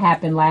didn't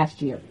happen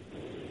last year?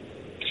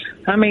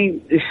 I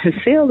mean,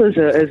 Sil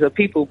is a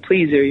people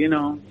pleaser,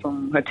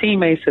 from her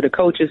teammates to the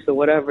coaches to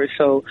whatever.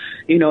 So,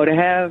 to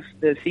have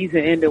the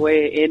season end the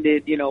way it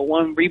ended,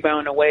 1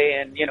 rebound away,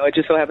 and, it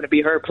just so happened to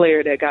be her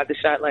player that got the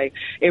shot, like,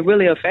 it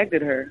really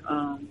affected her,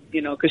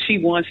 because she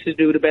wants to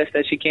do the best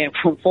that she can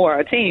for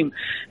our team.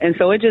 And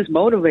so it just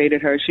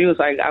motivated her. She was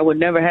like, I would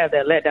never have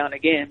that letdown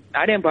again.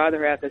 I didn't bother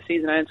her after the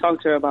season. I didn't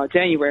talk to her about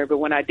January, but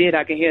when I did,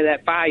 I could hear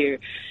that fire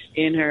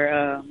in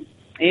her,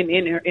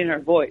 in her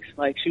voice.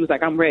 Like, she was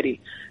like, I'm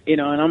ready,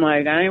 and I'm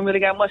like, I ain't really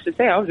got much to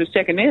say. I was just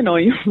checking in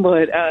on you,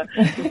 but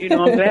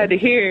I'm glad to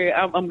hear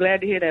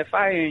that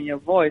fire in your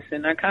voice.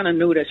 And I kind of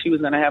knew that she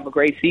was going to have a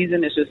great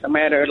season. It's just a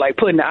matter of like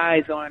putting the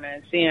eyes on her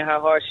and seeing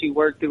how hard she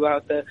worked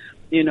throughout the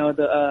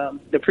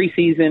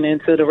preseason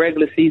into the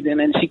regular season,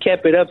 and she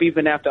kept it up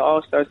even after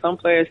All-Star. Some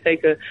players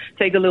take a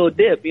little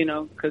dip,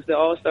 because the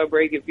All-Star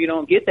break, if you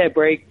don't get that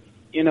break,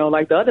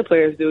 like the other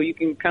players do, you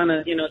can kind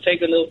of,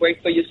 take a little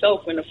break for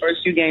yourself in the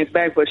first few games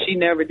back. But she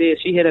never did.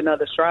 She hit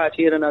another stride.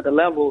 She hit another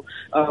level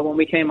when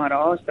we came out of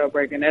All-Star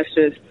break. And that's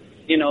just,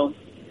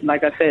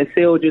 like I said,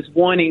 Sil just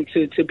wanting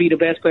to be the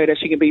best player that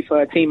she can be for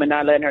her team and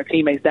not letting her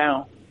teammates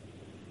down.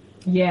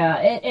 Yeah,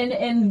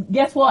 and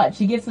guess what?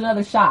 She gets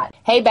another shot.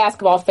 Hey,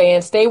 basketball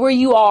fans, stay where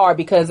you are,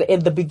 because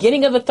in the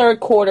beginning of the third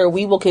quarter,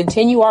 we will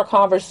continue our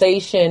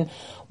conversation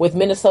with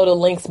Minnesota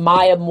Lynx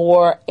Maya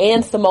Moore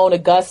and Seimone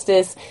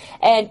Augustus.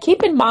 And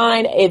keep in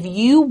mind, if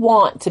you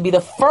want to be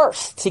the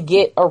first to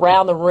get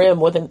around the rim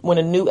when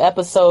a new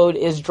episode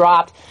is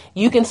dropped,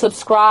 you can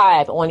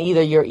subscribe on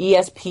either your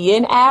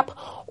ESPN app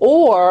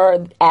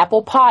or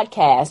Apple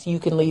Podcasts. You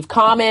can leave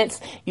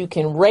comments, you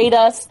can rate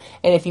us,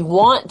 and if you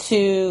want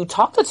to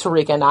talk to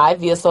Tarika and I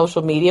via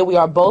social media, we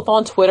are both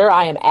on Twitter.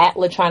 I am at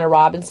LaChina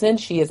Robinson.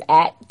 She is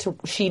at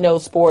She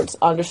Knows Sports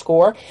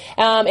 _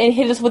 and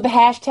hit us with the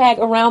hashtag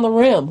Around the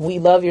Rim. We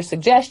love your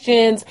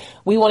suggestions.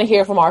 We want to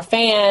hear from our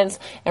fans,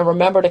 and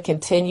remember to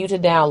continue to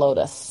download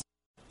us.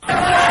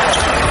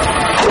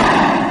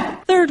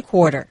 Third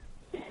quarter.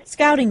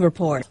 Scouting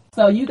report.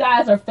 So you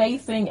guys are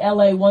facing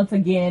LA once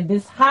again,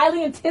 this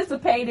highly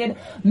anticipated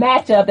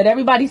matchup that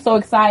everybody's so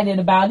excited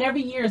about, and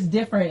every year is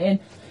different. And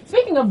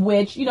speaking of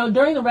which,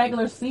 during the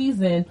regular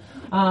season,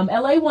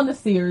 LA won the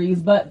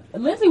series, but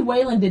Lindsay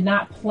Whalen did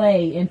not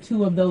play in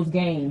 2 of those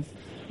games.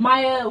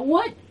 Maya,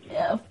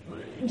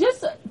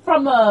 just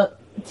from a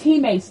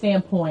teammate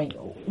standpoint,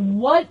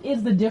 what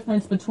is the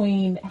difference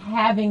between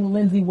having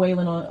Lindsay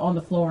Whalen on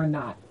the floor and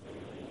not?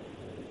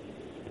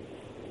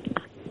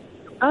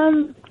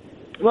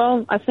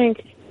 Well, I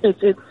think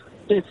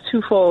it's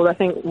twofold. I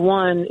think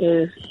one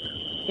is,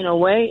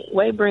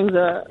 Way brings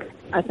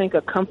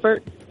a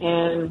comfort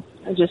and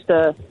just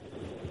a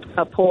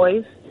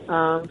poise.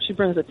 She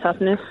brings a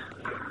toughness,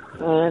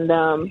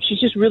 and she's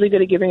just really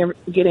good at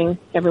getting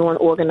everyone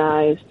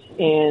organized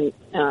and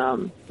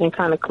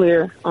kind of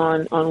clear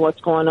on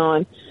what's going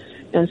on.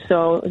 And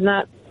so it's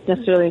not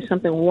necessarily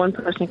something one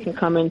person can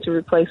come in to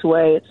replace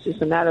Way. It's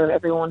just a matter of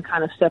everyone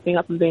kind of stepping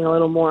up and being a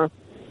little more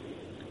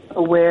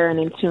aware and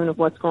in tune of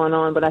what's going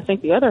on. But I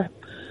think the other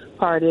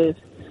part is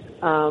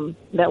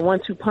that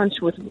 1-2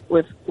 punch with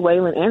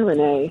Waylon and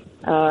Renee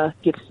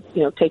gets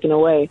taken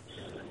away.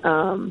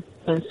 And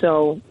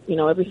so,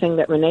 everything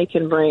that Renee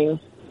can bring,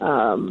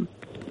 when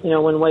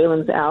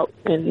Waylon's out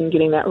and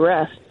getting that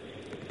rest,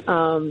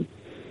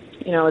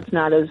 it's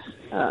not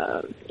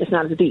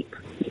as deep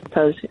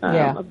because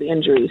of the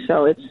injury.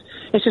 So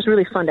it's just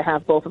really fun to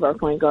have both of our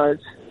point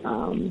guards,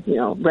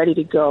 ready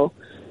to go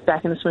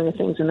back in the swing of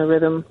things in the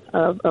rhythm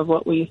of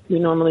what we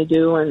normally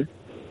do. And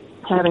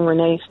having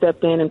Renee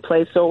step in and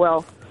play so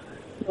well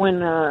when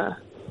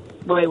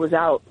Roy was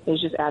out is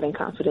just adding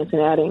confidence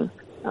and adding,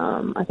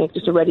 I think,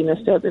 just a readiness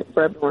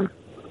for everyone.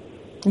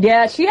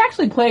 Yeah, she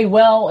actually played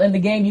well in the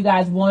game you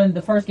guys won,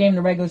 the first game in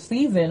the regular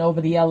season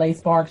over the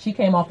Lynx-Sparks. She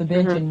came off the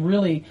bench and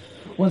really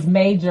was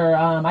major.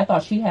 I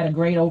thought she had a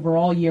great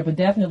overall year, but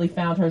definitely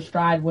found her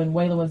stride when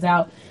Waylon was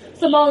out.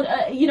 Simone,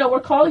 we're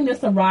calling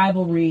this a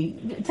rivalry.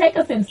 Take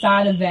us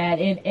inside of that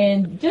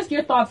and just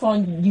your thoughts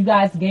on you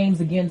guys'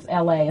 games against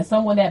LA. As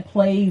someone that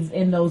plays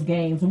in those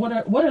games, what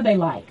are they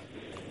like?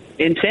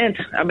 Intense.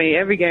 I mean,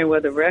 every game,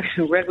 whether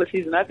regular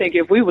season, I think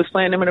if we was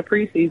playing them in the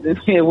preseason,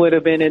 it would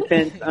have been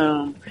intense.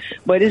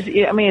 But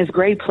it's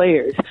great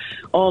players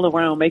all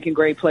around making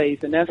great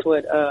plays, and that's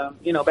what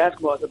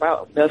basketball is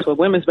about. That's what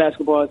women's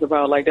basketball is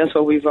about. Like, that's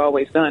what we've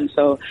always done.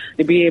 So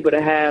to be able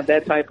to have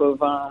that type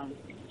of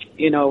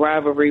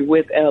rivalry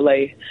with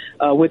LA,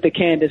 with the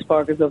Candace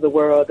Parkers of the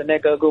world, the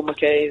Nneka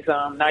Ogwumike's.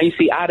 Now you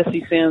see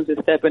Odyssey Sims is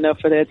stepping up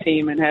for that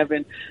team and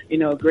having,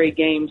 great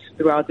games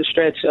throughout the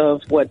stretch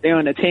of they're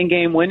on a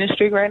 10-game winning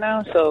streak right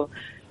now. So,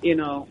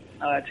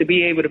 to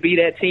be able to be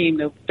that team,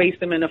 to face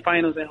them in the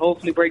finals and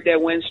hopefully break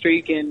that win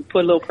streak and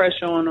put a little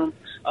pressure on them,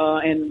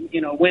 and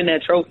win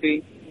that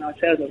trophy, it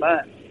says a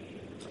lot.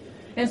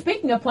 And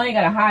speaking of playing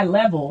at a high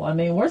level, I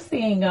mean, we're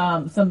seeing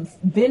some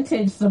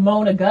vintage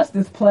Seimone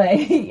Augustus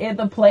play in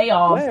the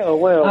playoffs.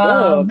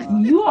 Well.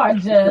 You are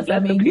just,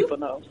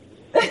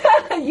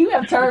 you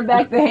have turned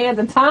back the hands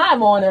of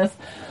time on us.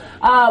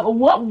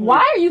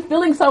 Why are you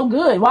feeling so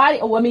good?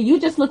 You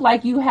just look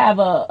like you have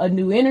a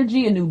new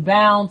energy, a new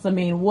bounce. I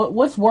mean,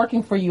 what's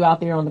working for you out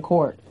there on the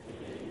court?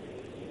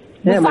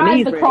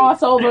 Besides the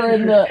crossover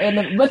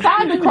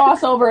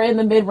in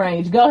the mid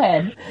range, go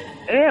ahead.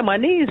 Yeah, my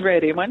knees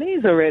ready. My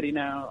knees are ready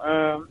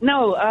now.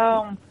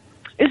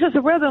 It's just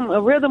a rhythm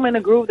and a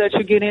groove that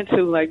you get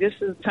into. Like, this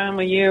is the time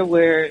of year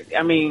where,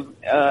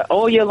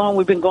 all year long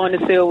we've been going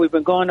to Sil, we've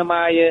been going to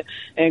Maya,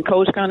 and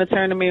Coach kind of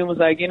turned to me and was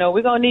like,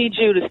 we're going to need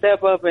you to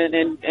step up and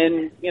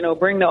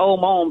bring the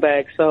old Moan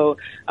back. So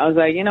I was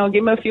like,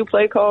 give me a few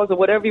play calls or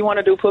whatever you want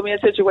to do. Put me in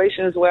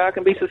situations where I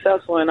can be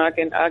successful and I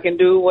can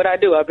do what I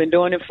do. I've been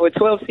doing it for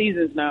 12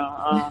 seasons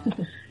now.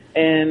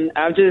 And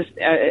I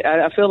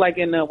feel like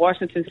in the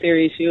Washington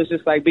series, she was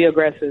just like, be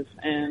aggressive.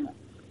 And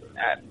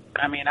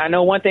I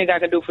know one thing I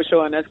can do for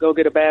sure, and that's go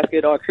get a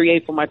basket or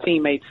create for my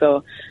teammates.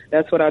 So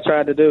that's what I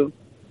tried to do.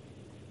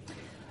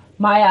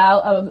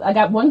 Maya, I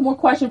got one more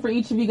question for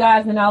each of you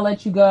guys, and then I'll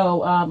let you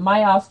go.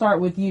 Maya, I'll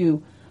start with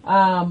you.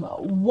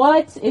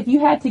 What, if you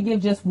had to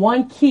give just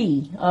one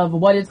key of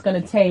what it's going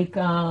to take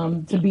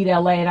to beat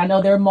LA, and I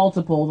know there are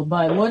multiple,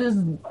 but what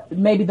is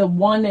maybe the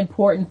one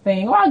important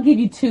thing, or I'll give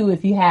you two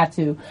if you have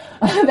to,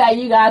 that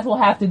you guys will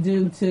have to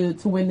do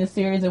to win this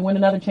series and win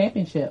another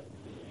championship?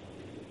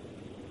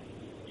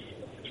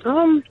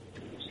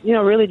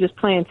 Really just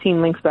playing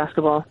Team Lynx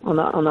basketball on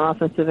the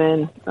offensive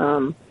end.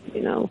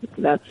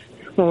 That's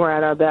when we're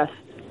at our best.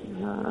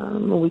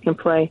 When we can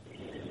play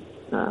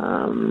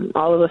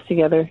all of us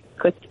together,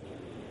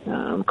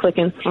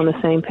 clicking on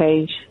the same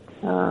page,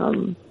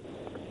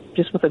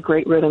 just with a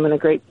great rhythm and a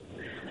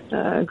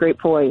great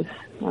poise.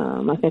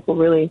 I think will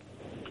really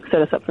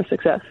set us up for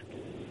success.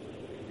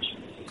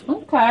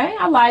 Okay,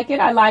 I like it.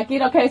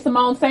 Okay,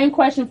 Seimone, same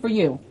question for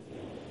you.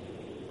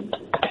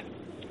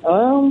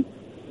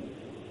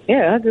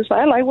 Yeah,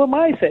 I like what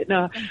Maya said.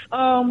 No,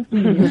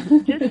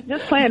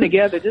 just playing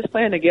together.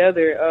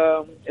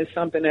 Is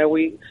something that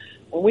when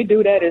we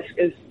do that,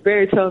 it's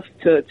very tough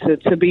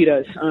to beat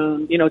us.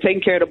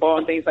 Taking care of the ball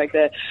and things like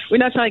that. We're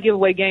not trying to give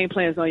away game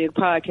plans on your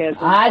podcast.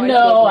 I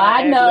know.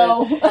 I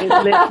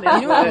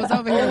was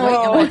over here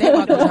waiting like they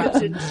about to drop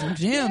some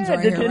gems right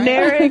here. The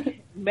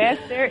generic, match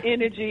their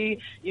energy,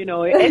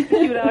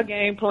 execute our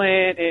game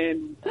plan,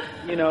 and,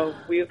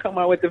 we'll come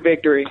out with the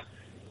victory.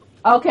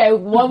 Okay,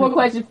 one more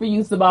question for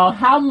you, Seimone.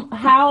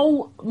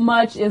 How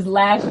much is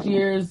last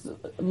year's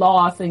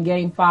loss in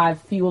Game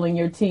 5 fueling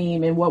your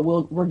team and what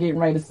we're getting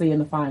ready to see in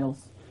the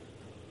finals?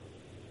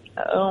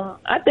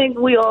 I think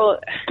we all.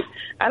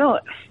 I'm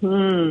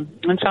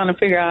trying to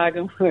figure out how I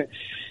can put.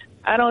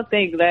 I don't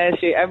think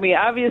last year.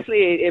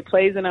 Obviously it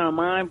plays in our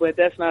mind, but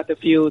that's not the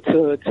fuel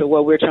to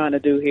what we're trying to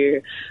do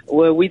here.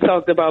 What we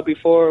talked about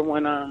before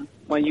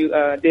when you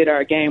did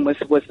our game was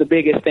the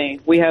biggest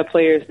thing. We have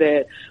players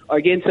that are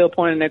getting to a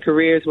point in their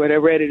careers where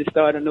they're ready to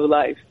start a new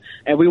life,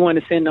 and we want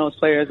to send those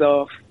players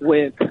off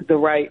with a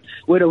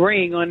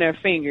ring on their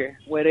finger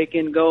where they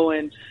can go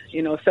and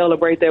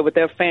celebrate that with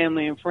their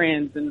family and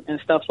friends and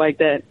stuff like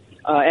that.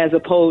 as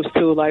opposed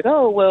to like,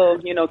 oh, well,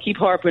 keep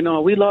harping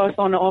on. We lost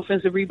on the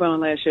offensive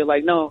rebound last year.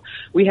 Like, no,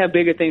 we have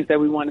bigger things that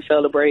we want to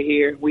celebrate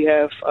here. We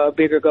have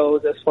bigger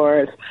goals as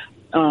far as,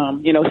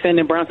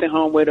 sending Brunson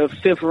home with a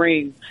 5th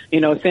ring,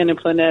 sending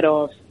Planette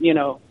off,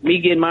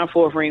 me getting my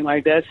 4th ring.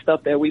 Like, that's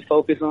stuff that we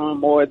focus on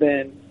more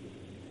than,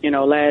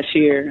 last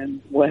year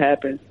and what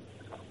happened.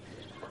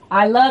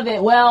 I love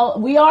it.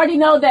 Well, we already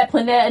know that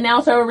Planette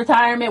announced her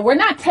retirement. We're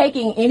not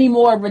taking any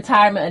more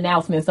retirement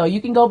announcements, so you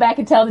can go back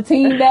and tell the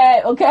team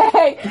that,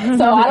 okay?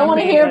 So I don't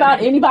want to hear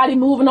about anybody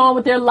moving on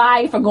with their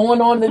life or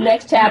going on to the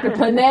next chapter.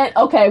 Planette,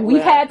 okay,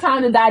 we've had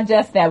time to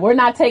digest that. We're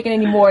not taking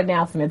any more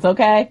announcements,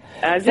 okay?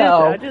 I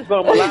just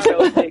bought my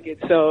lotto ticket,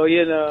 so,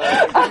 I'm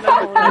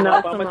going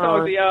to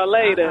talk to y'all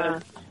later.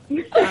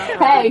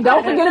 Hey,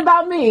 don't forget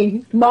about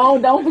me. Mo,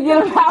 don't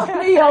forget about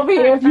me over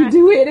here if you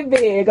do hit it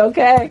big,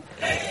 okay?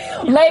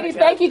 Ladies,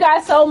 thank you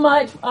guys so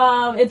much.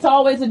 It's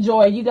always a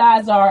joy. You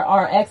guys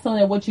are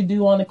excellent at what you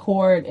do on the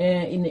court,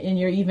 and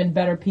you're even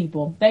better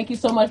people. Thank you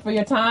so much for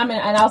your time,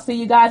 and I'll see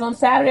you guys on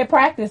Saturday at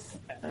practice.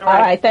 All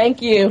right,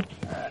 thank you.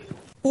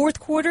 Fourth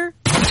quarter,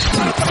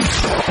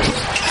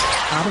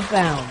 out of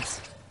bounds.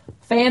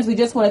 Fans, we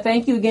just want to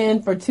thank you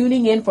again for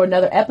tuning in for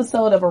another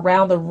episode of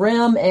Around the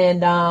Rim,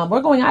 and we're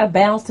going out of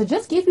bounds to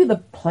just give you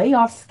the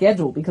playoff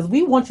schedule because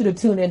we want you to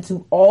tune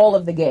into all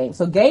of the games.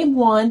 So Game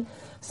 1,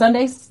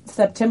 Sunday,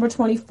 September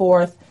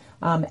 24th,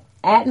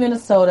 at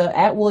Minnesota,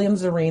 at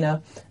Williams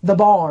Arena, the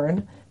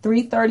Barn,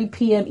 3:30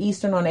 p.m.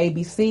 Eastern on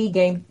ABC.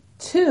 Game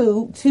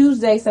 2,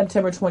 Tuesday,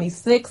 September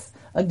 26th,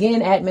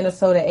 again at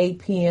Minnesota, 8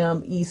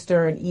 p.m.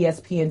 Eastern,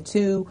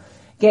 ESPN2.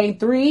 Game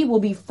 3 will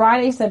be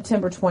Friday,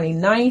 September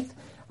 29th.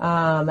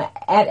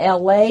 At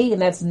LA,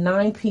 and that's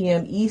 9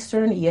 p.m.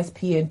 Eastern,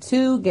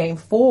 ESPN2. Game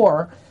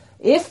 4,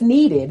 if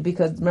needed,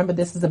 because remember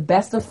this is a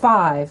best of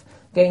 5.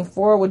 Game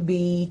 4 would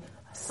be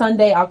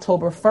Sunday,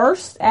 October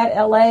 1st at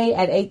LA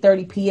at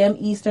 8:30 p.m.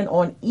 Eastern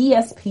on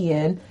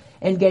ESPN.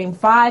 And Game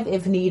 5,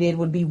 if needed,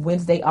 would be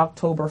Wednesday,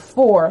 October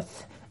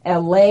 4th,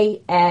 LA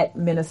at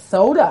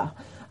Minnesota.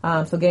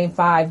 So Game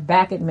 5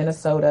 back at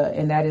Minnesota,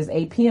 and that is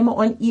 8 p.m.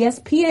 on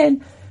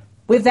ESPN.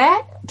 With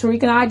that,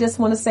 Tariq and I just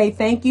want to say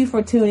thank you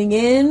for tuning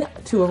in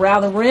to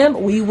Around the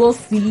Rim. We will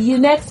see you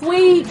next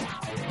week.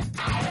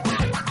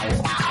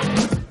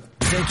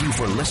 Thank you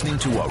for listening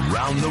to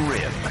Around the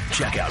Rim.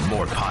 Check out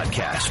more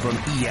podcasts from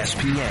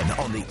ESPN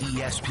on the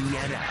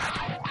ESPN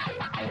app.